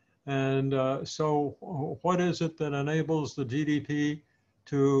more. And so what is it that enables the GDP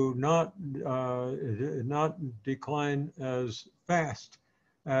to not decline as fast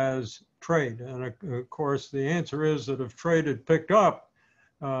as trade? And of course, the answer is that if trade had picked up,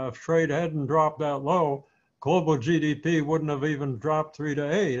 if trade hadn't dropped that low, global GDP wouldn't have even dropped 3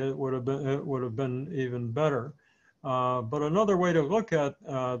 to 8. It would have been even better. But another way to look at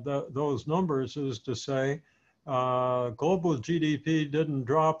those numbers is to say global GDP didn't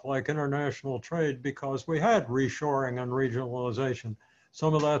drop like international trade because we had reshoring and regionalization.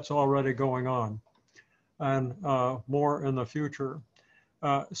 Some of that's already going on, and more in the future.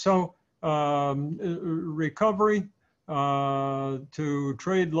 Recovery to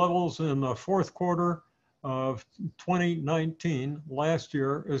trade levels in the fourth quarter of 2019, last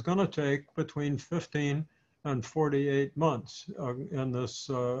year, is going to take between 15 and 48 months in this,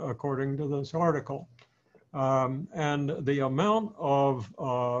 according to this article. And the amount of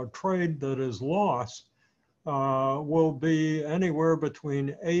trade that is lost will be anywhere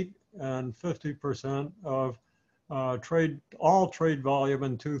between 8 and 50% of all trade volume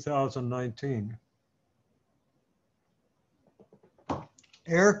in 2019.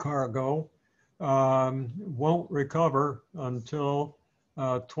 Air cargo won't recover until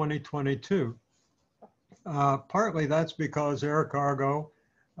 2022. Partly that's because air cargo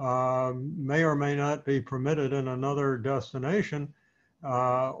may or may not be permitted in another destination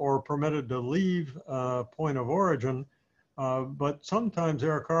or permitted to leave point of origin. But sometimes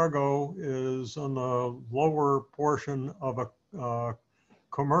air cargo is on the lower portion of a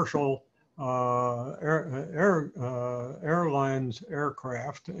commercial airlines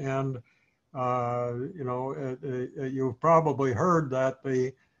aircraft. And, you've probably heard that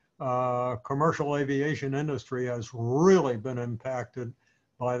the commercial aviation industry has really been impacted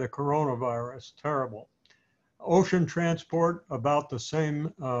by the coronavirus. Terrible. Ocean transport, about the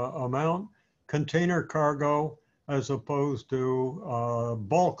same amount. container cargo as opposed to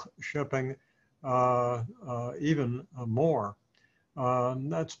bulk shipping even more.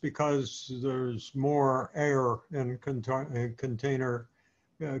 That's because there's more air in containers.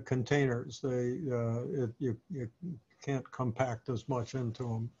 You can't compact as much into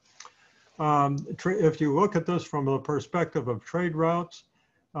them. If you look at this from the perspective of trade routes,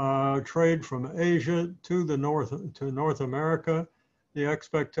 trade from Asia to North America, the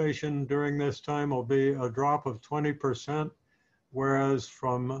expectation during this time will be a drop of 20%, whereas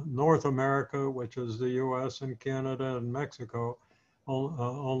from North America, which is the US and Canada and Mexico,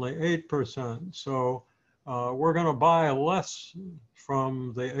 only 8%. So we're going to buy less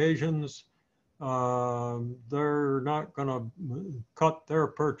from the Asians. They're not going to cut their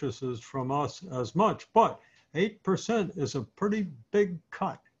purchases from us as much, but 8% is a pretty big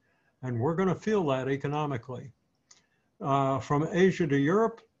cut, and we're going to feel that economically. From Asia to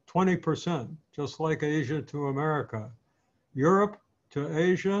Europe, 20%, just like Asia to America. Europe to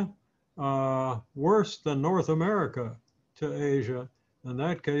Asia, worse than North America to Asia. In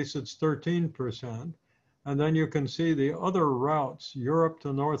that case, it's 13%. And then you can see the other routes, Europe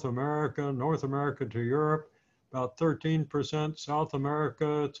to North America to Europe, about 13%, South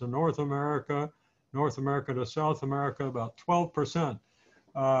America to North America to South America, about 12%.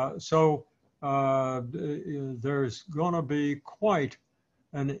 So there's going to be quite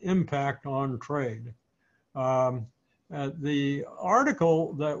an impact on trade. The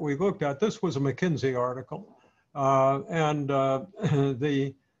article that we looked at, this was a McKinsey article,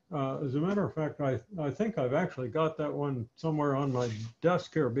 as a matter of fact, I think I've actually got that one somewhere on my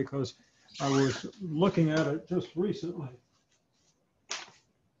desk here because I was looking at it just recently.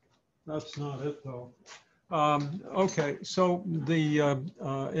 That's not it though. Okay, so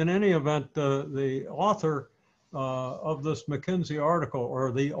in any event, the author of this McKinsey article,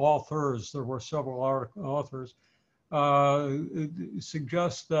 or the authors, there were several authors,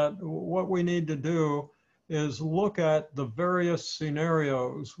 suggests that what we need to do is look at the various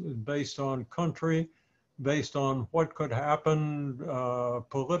scenarios based on country, based on what could happen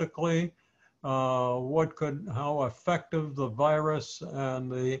politically, how effective the virus and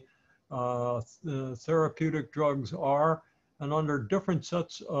the therapeutic drugs are, and under different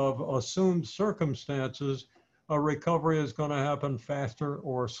sets of assumed circumstances, a recovery is going to happen faster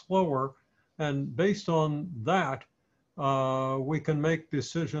or slower. And based on that, we can make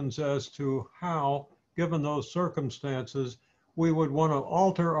decisions as to how, given those circumstances, we would want to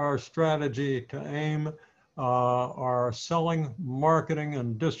alter our strategy to aim our selling, marketing,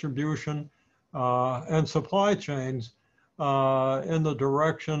 and distribution and supply chains in the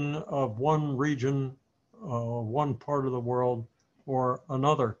direction of one region, one part of the world, or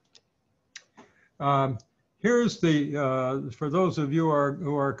another. Here's for those of you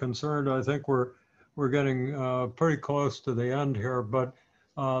who are concerned, I think we're getting pretty close to the end here, but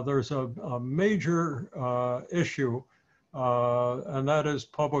there's a major issue, and that is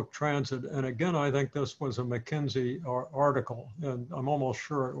public transit. And again, I think this was a McKinsey article, and I'm almost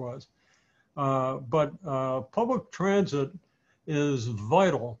sure it was. But public transit is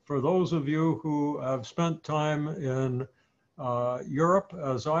vital for those of you who have spent time in Europe,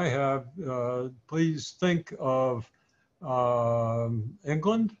 as I have. Please think of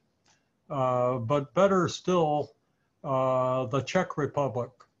England, but better still, the Czech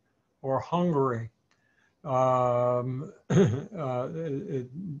Republic or Hungary.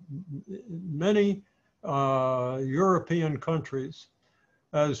 Many European countries,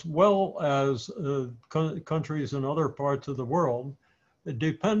 as well as countries in other parts of the world,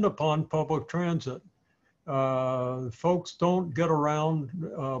 depend upon public transit. Folks don't get around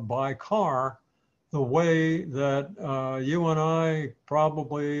by car the way that you and I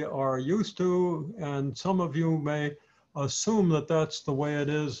probably are used to, and some of you may assume that that's the way it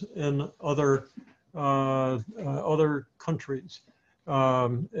is in other countries.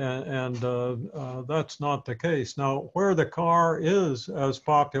 That's not the case. Now, where the car is as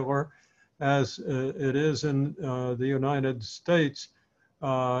popular as it is in the United States,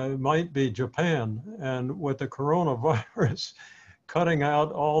 might be Japan. And with the coronavirus cutting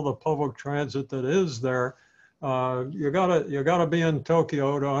out all the public transit that is there, you gotta be in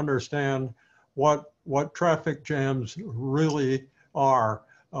Tokyo to understand what traffic jams really are.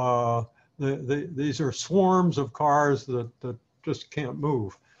 These are swarms of cars that just can't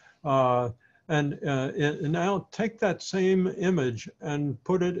move. And now take that same image and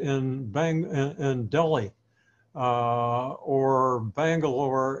put it in Delhi or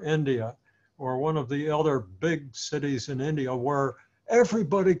Bangalore, India, or one of the other big cities in India where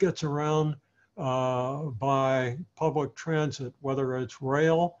everybody gets around by public transit, whether it's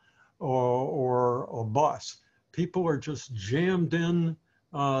rail or a bus. People are just jammed in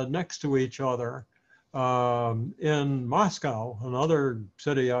next to each other. In Moscow, another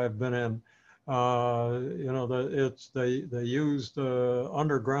city I've been in, you know, they use the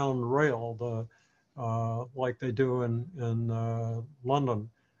underground rail, like they do in London.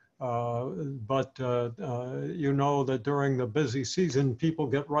 But you know that during the busy season, people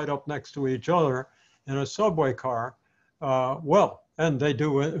get right up next to each other in a subway car. Well, and they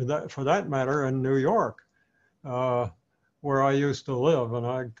do it, for that matter, in New York, where I used to live. And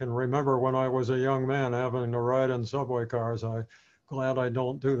I can remember when I was a young man having to ride in subway cars. I'm glad I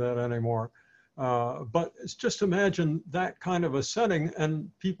don't do that anymore. But it's just imagine that kind of a setting, and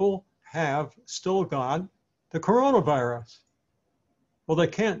people have still got the coronavirus. Well, they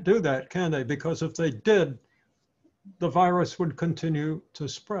can't do that, can they? Because if they did, the virus would continue to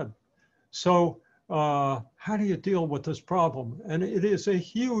spread. So how do you deal with this problem? And it is a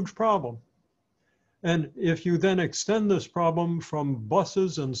huge problem. And if you then extend this problem from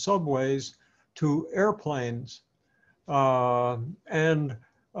buses and subways to airplanes and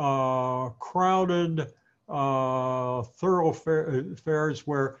crowded thoroughfares,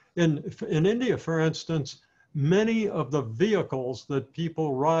 where in India, for instance, many of the vehicles that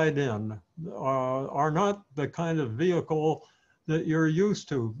people ride in are not the kind of vehicle that you're used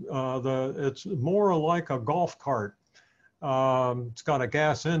to. It's more like a golf cart. It's got a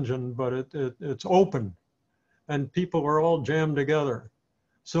gas engine, but it's open, and people are all jammed together.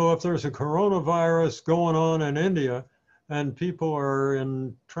 So if there's a coronavirus going on in India and people are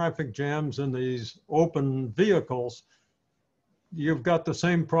in traffic jams in these open vehicles, you've got the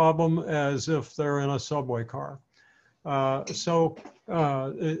same problem as if they're in a subway car. The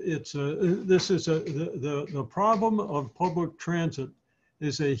problem of public transit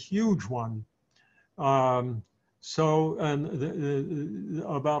is a huge one. About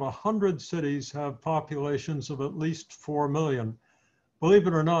 100 cities have populations of at least 4 million. Believe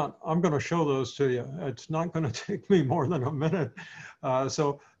it or not, I'm going to show those to you. It's not going to take me more than a minute,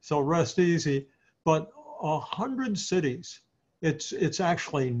 so rest easy. But 100 cities, it's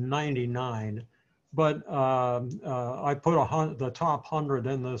actually 99, but I put the top 100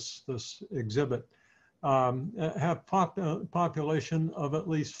 in this exhibit, have population of at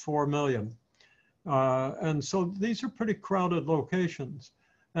least 4 million. And so these are pretty crowded locations,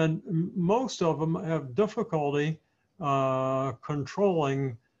 and most of them have difficulty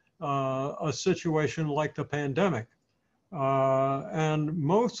controlling a situation like the pandemic. And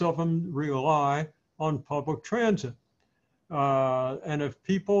most of them rely on public transit. And if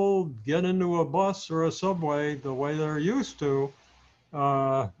people get into a bus or a subway the way they're used to,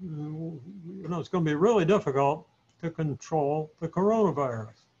 you know, it's going to be really difficult to control the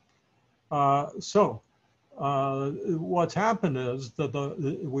coronavirus. What's happened is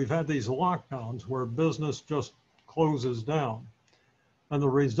that we've had these lockdowns where business just closes down. And the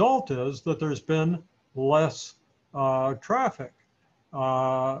result is that there's been less traffic.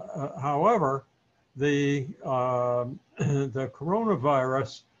 However, the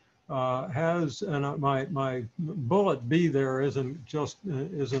coronavirus has, and my bullet B there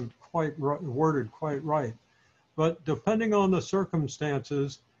isn't quite worded quite right, but depending on the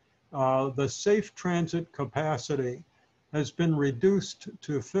circumstances, the safe transit capacity has been reduced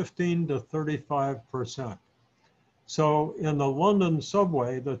to 15 to 35%. So in the London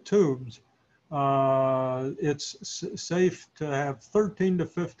subway, the tubes, it's safe to have 13 to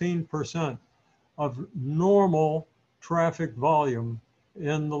 15% of normal traffic volume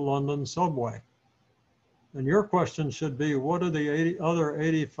in the London subway. And your question should be, what do the other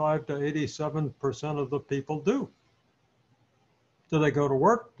 85 to 87% of the people do? Do they go to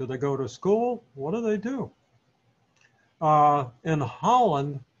work? Do they go to school? What do they do? In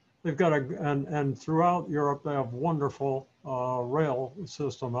Holland, they've got and throughout Europe, they have wonderful rail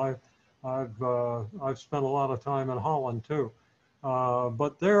system. I've spent a lot of time in Holland too.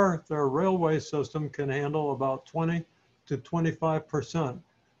 But their railway system can handle about 20 to 25%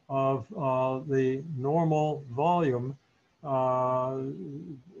 of the normal volume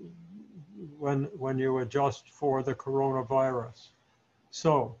when you adjust for the coronavirus.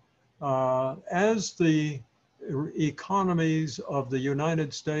 So as the economies of the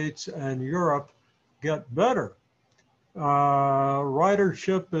United States and Europe get better,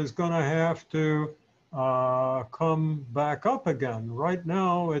 ridership is going to have to come back up again. Right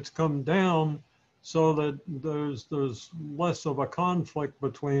now, it's come down so that there's less of a conflict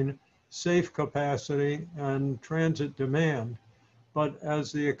between safe capacity and transit demand. But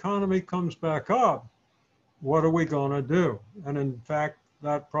as the economy comes back up, what are we going to do? And in fact,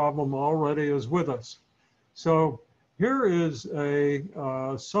 that problem already is with us. So Here is a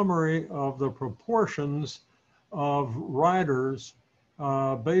summary of the proportions of riders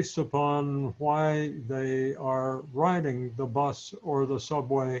based upon why they are riding the bus or the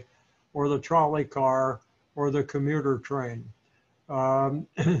subway or the trolley car or the commuter train. And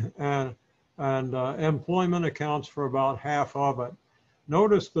employment accounts for about half of it.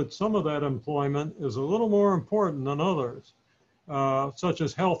 Notice that some of that employment is a little more important than others, such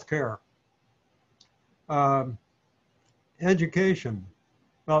as healthcare. Education.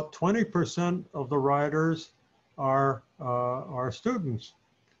 About 20% of the riders are students.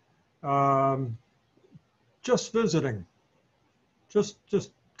 Just visiting, just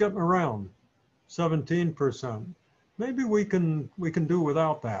getting around, 17%. Maybe we can do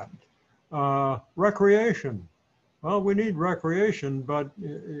without that. Recreation. Well, we need recreation, but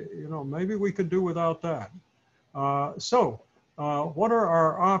you know, maybe we could do without that. So what are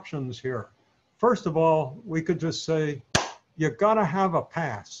our options here? First of all, we could just say, you gotta have a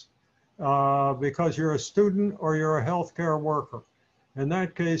pass because you're a student or you're a healthcare worker. In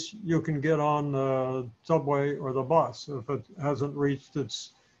that case, you can get on the subway or the bus if it hasn't reached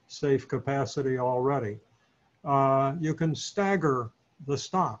its safe capacity already. You can stagger the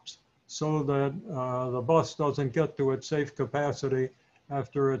stops so that the bus doesn't get to its safe capacity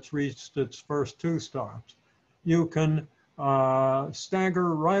after it's reached its first 2 stops. You can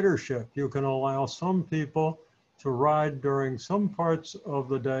stagger ridership. You can allow some people to ride during some parts of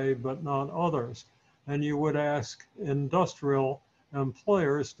the day, but not others. And you would ask industrial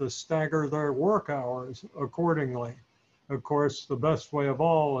employers to stagger their work hours accordingly. Of course, the best way of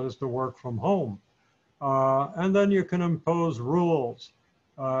all is to work from home. And then you can impose rules.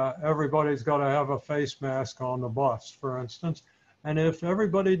 Everybody's got to have a face mask on the bus, for instance. And if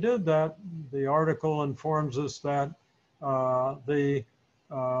everybody did that, the article informs us that the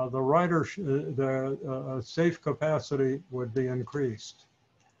safe capacity would be increased.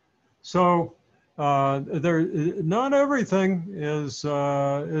 So not everything is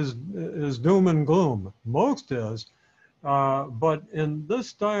doom and gloom. Most is, but in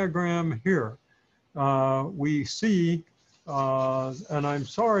this diagram here, we see, and I'm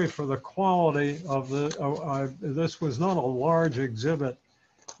sorry for the quality of the, this was not a large exhibit,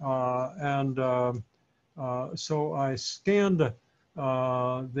 so I scanned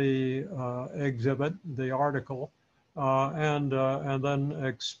the exhibit, the article, and then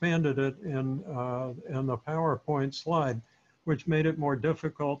expanded it in the PowerPoint slide, which made it more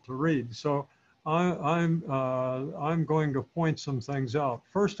difficult to read. So I'm going to point some things out.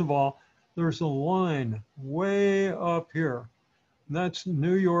 First of all, there's a line way up here. That's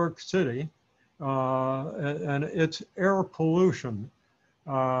New York City, and it's air pollution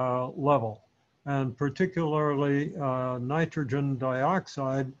level, and particularly nitrogen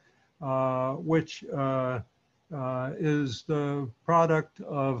dioxide, which is the product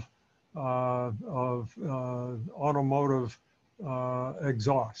of automotive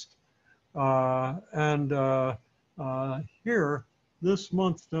exhaust. Here, this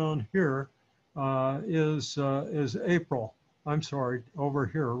month down here is April. I'm sorry, over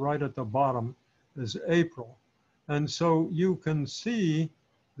here, right at the bottom is April. And so you can see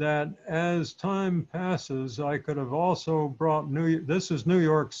that as time passes, I could have also brought this is New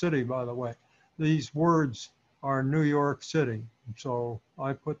York City, by the way. These words are New York City. So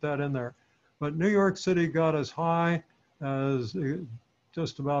I put that in there. But New York City got as high as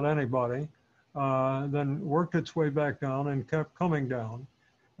just about anybody, then worked its way back down and kept coming down.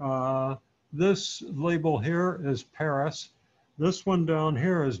 This label here is Paris. This one down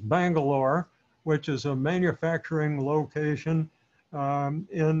here is Bangalore, which is a manufacturing location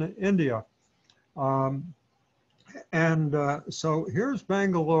in India. So here's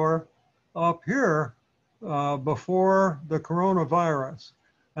Bangalore up here before the coronavirus.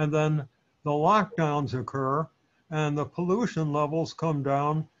 And then the lockdowns occur and the pollution levels come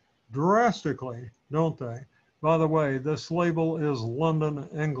down drastically, don't they? By the way, this label is London,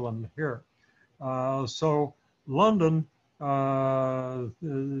 England here. So London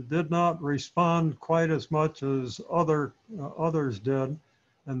did not respond quite as much as others did,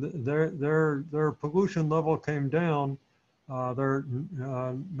 and their pollution level came down. Their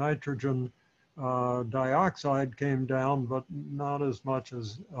nitrogen dioxide came down, but not as much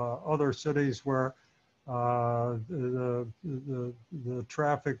as other cities where the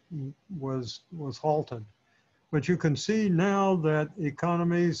traffic was halted. But you can see now that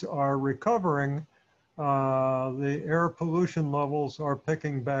economies are recovering. The air pollution levels are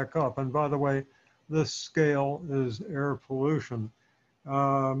picking back up. And by the way, this scale is air pollution.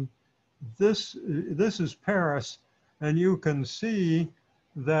 This is Paris, and you can see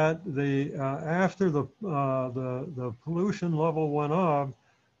that after the pollution level went up,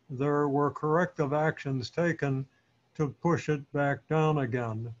 there were corrective actions taken to push it back down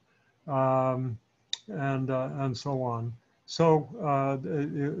again, um, and so on. So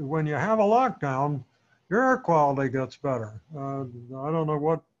when you have a lockdown, your air quality gets better. I don't know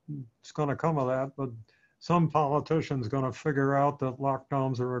what's going to come of that, but some politician's going to figure out that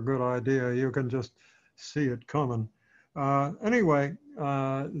lockdowns are a good idea. You can just see it coming. Anyway,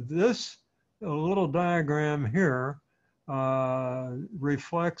 this little diagram here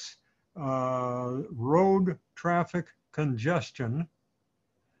reflects road traffic congestion.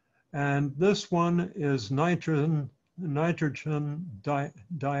 And this one is nitrogen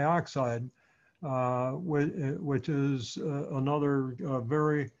dioxide, which is another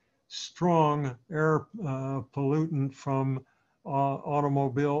very strong air pollutant from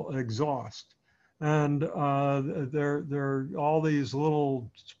automobile exhaust. And all these little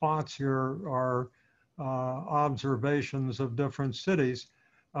spots here are observations of different cities.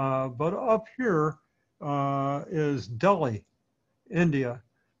 But up here is Delhi, India,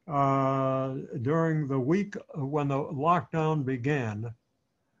 during the week when the lockdown began.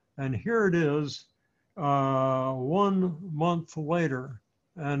 And here it is 1 month later.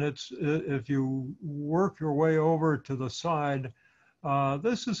 And if you work your way over to the side,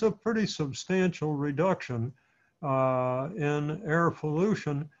 this is a pretty substantial reduction in air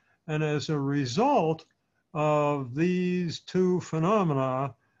pollution. And as a result of these two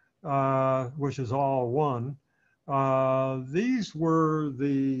phenomena, which is all one, these were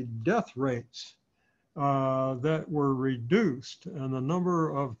the death rates that were reduced, and the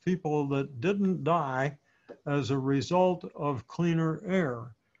number of people that didn't die as a result of cleaner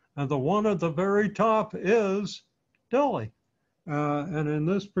air. And the one at the very top is Delhi. And in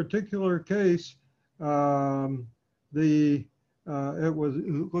this particular case, it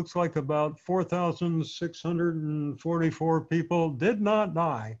looks like about 4,644 people did not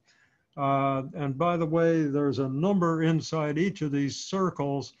die. And by the way, there's a number inside each of these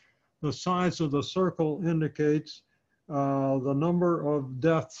circles. The size of the circle indicates the number of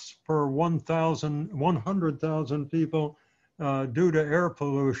deaths per 100,000 people due to air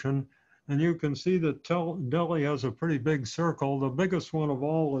pollution. And you can see that Delhi has a pretty big circle. The biggest one of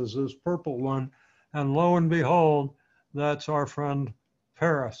all is this purple one. And lo and behold, that's our friend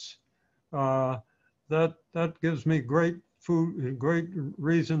Paris. That gives me great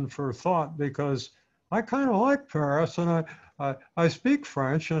reason for thought, because I kind of like Paris, and I speak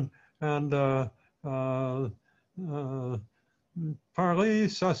French, and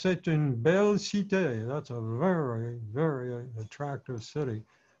Paris, ça c'est une belle cité. That's a very, very attractive city.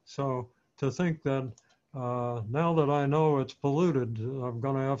 So to think that now that I know it's polluted, I'm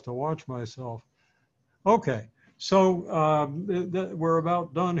going to have to watch myself. Okay, so we're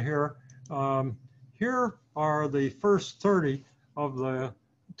about done here. Here are the first 30 of the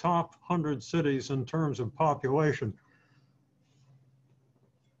top 100 cities in terms of population.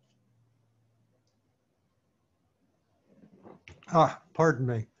 Pardon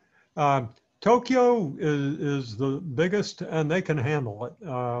me. Tokyo is the biggest, and they can handle it.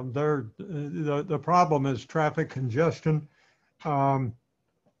 The problem is traffic congestion, but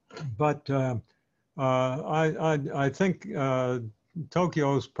I think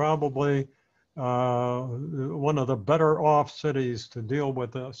Tokyo is probably one of the better off cities to deal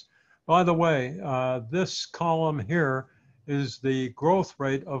with this. By the way, this column here is the growth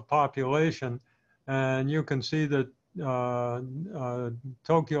rate of population, and you can see that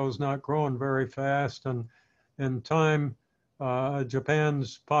Tokyo is not growing very fast, and in time,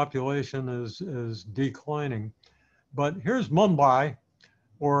 Japan's population is declining. But here's Mumbai,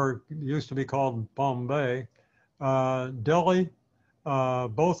 or it used to be called Bombay, Delhi,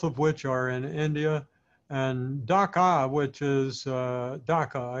 both of which are in India, and Dhaka, which is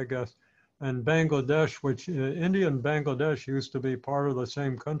Dhaka, I guess, and Bangladesh, which India and Bangladesh used to be part of the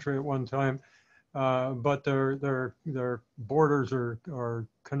same country at one time, but their borders are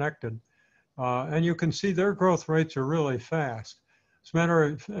connected. And you can see their growth rates are really fast. As a matter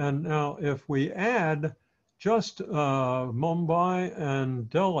of, and now if we add just Mumbai and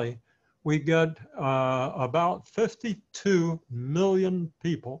Delhi, we get about 52 million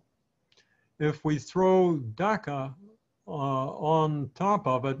people. If we throw Dhaka on top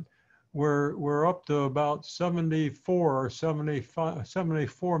of it, we're up to about 74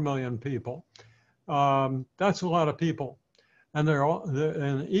 million people. That's a lot of people. And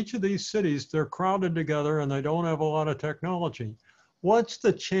in each of these cities, they're crowded together and they don't have a lot of technology. What's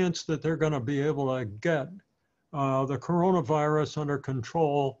the chance that they're going to be able to get the coronavirus under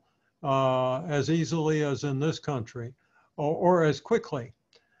control as easily as in this country, or as quickly?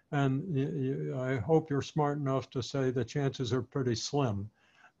 And I hope you're smart enough to say the chances are pretty slim.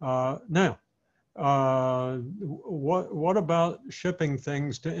 Now, what about shipping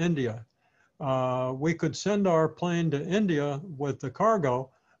things to India? We could send our plane to India with the cargo,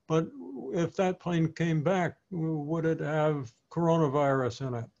 but if that plane came back, would it have coronavirus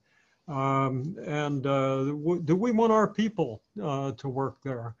in it? Do we want our people to work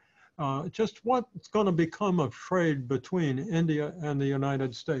there? Just what's going to become of trade between India and the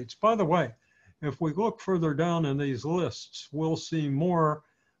United States? By the way, if we look further down in these lists, we'll see more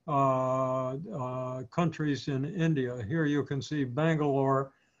countries in India. Here you can see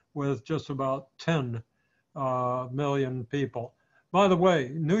Bangalore with just about 10 million people. By the way,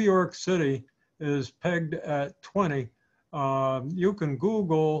 New York City is pegged at 20. You can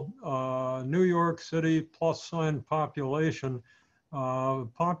Google New York City plus sign population.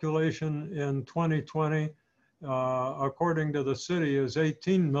 Population in 2020, according to the city, is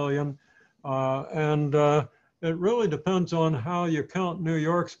 18 million. It really depends on how you count New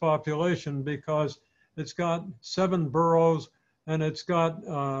York's population, because it's got 7 boroughs and it's got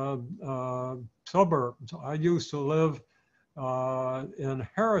suburbs. I used to live in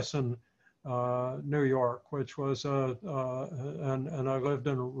Harrison, New York, which was and I lived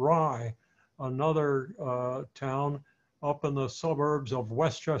in Rye, another town up in the suburbs of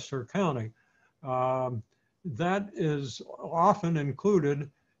Westchester County. That is often included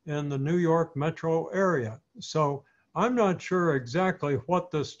in the New York metro area. So I'm not sure exactly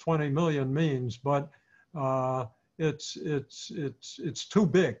what this 20 million means, but it's too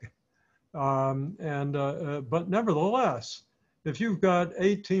big. But nevertheless, if you've got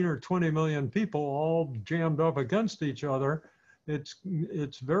 18 or 20 million people all jammed up against each other,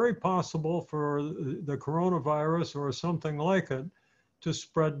 it's very possible for the coronavirus or something like it to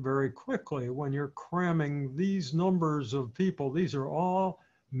spread very quickly when you're cramming these numbers of people. These are all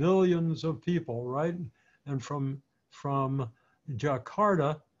millions of people, right? And from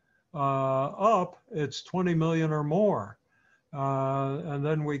Jakarta up, it's 20 million or more. And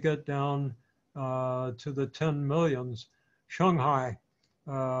then we get down to the 10 millions. Shanghai,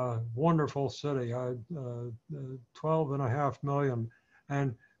 wonderful city, 12.5 million.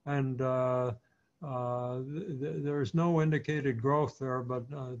 And there's no indicated growth there, but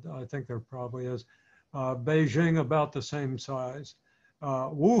I think there probably is. Beijing, about the same size.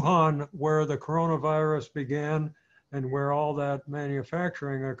 Wuhan, where the coronavirus began and where all that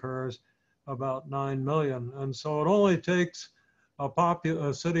manufacturing occurs, about 9 million. And so it only takes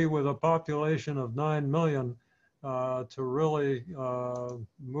a city with a population of 9 million to really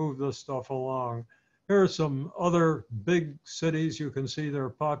move this stuff along. Here are some other big cities. You can see their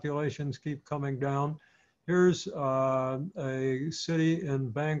populations keep coming down. Here's a city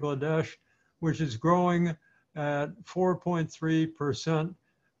in Bangladesh, which is growing at 4.3%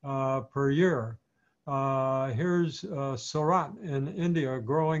 per year. Here's Surat in India,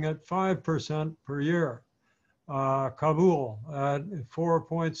 growing at 5% per year. Kabul at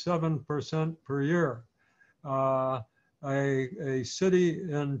 4.7% per year. A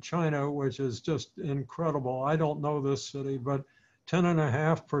city in China, which is just incredible. I don't know this city, but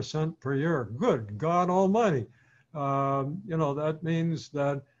 10.5% per year. Good God Almighty. You know, that means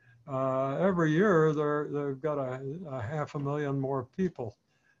that every year they've got a 500,000 more people.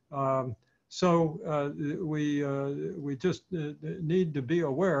 So we just need to be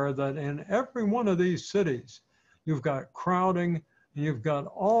aware that in every one of these cities, you've got crowding, and you've got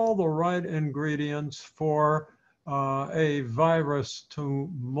all the right ingredients for a virus to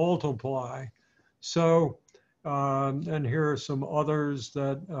multiply. So, and here are some others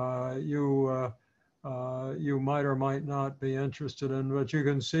that you might or might not be interested in, but you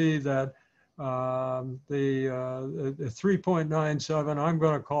can see that the 3.97, I'm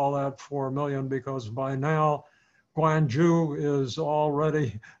going to call that 4 million, because by now Guangzhou is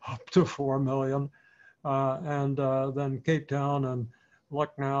already up to 4 million. And then Cape Town and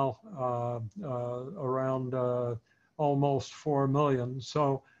Lucknow around almost 4 million.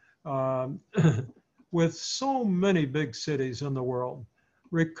 So with so many big cities in the world,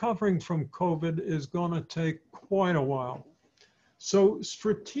 recovering from COVID is going to take quite a while. So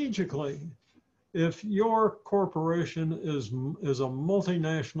strategically, if your corporation is a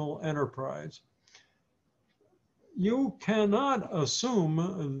multinational enterprise, you cannot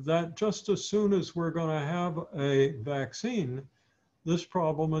assume that just as soon as we're going to have a vaccine, this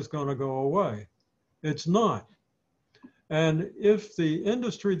problem is going to go away. It's not. And if the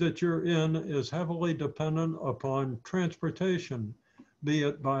industry that you're in is heavily dependent upon transportation, be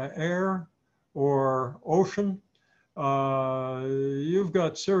it by air or ocean, you've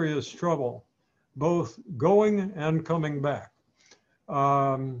got serious trouble, both going and coming back.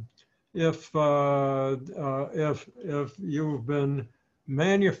 Um, if you've been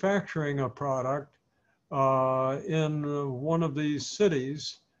manufacturing a product in one of these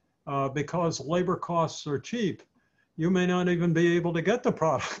cities because labor costs are cheap, you may not even be able to get the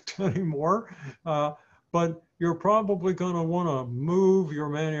product anymore, but you're probably going to want to move your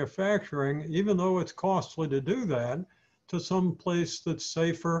manufacturing, even though it's costly to do that, to some place that's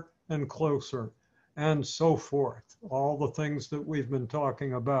safer and closer, and so forth. All the things that we've been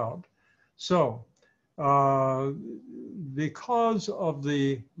talking about. So, because of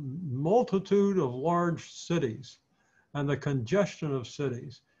the multitude of large cities and the congestion of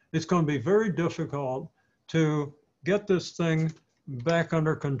cities, it's going to be very difficult to get this thing back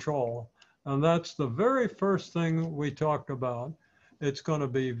under control. And that's the very first thing we talked about. It's going to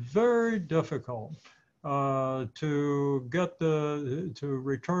be very difficult to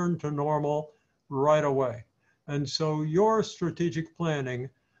return to normal right away. And so your strategic planning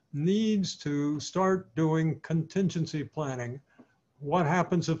needs to start doing contingency planning. What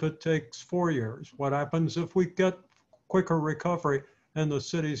happens if it takes 4 years? What happens if we get quicker recovery in the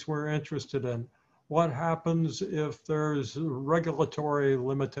cities we're interested in? What happens if there's regulatory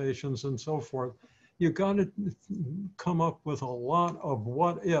limitations and so forth? You've got to come up with a lot of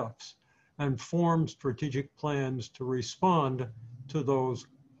what ifs and form strategic plans to respond to those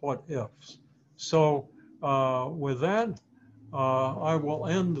what ifs. So with that, I will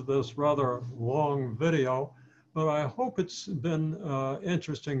end this rather long video, but I hope it's been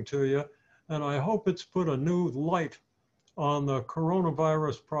interesting to you, and I hope it's put a new light on the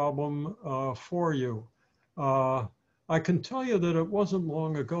coronavirus problem for you. I can tell you that it wasn't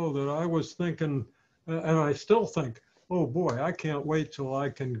long ago that I was thinking, and I still think, oh boy, I can't wait till I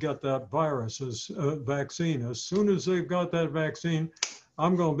can get that vaccine. As soon as they've got that vaccine,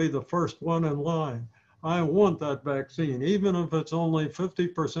 I'm going to be the first one in line. I want that vaccine, even if it's only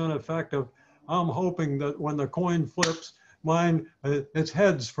 50% effective. I'm hoping that when the coin flips, it's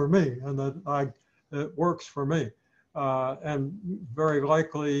heads for me, and that it works for me. And very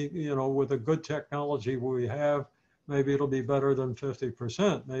likely, with the good technology we have, maybe it'll be better than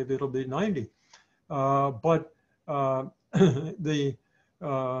 50%. Maybe it'll be 90. But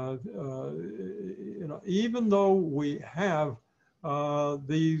even though we have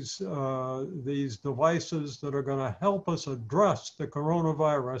these devices that are going to help us address the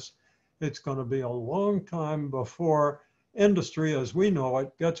coronavirus, it's going to be a long time before industry as we know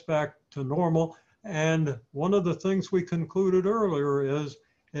it gets back to normal. And one of the things we concluded earlier is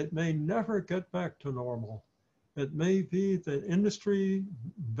it may never get back to normal. It may be that industry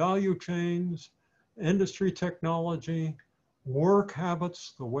value chains, industry technology, work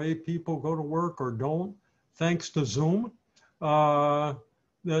habits, the way people go to work or don't, thanks to Zoom,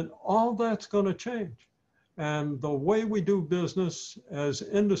 that all that's going to change. And the way we do business as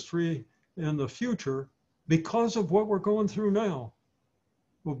industry in the future, because of what we're going through now,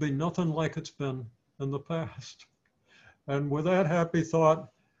 will be nothing like it's been in the past. And with that happy thought,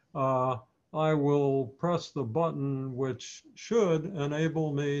 I will press the button which should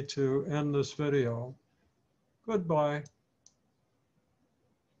enable me to end this video. Goodbye.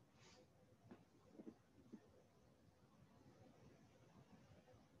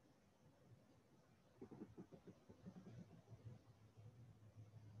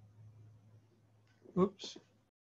 Oops.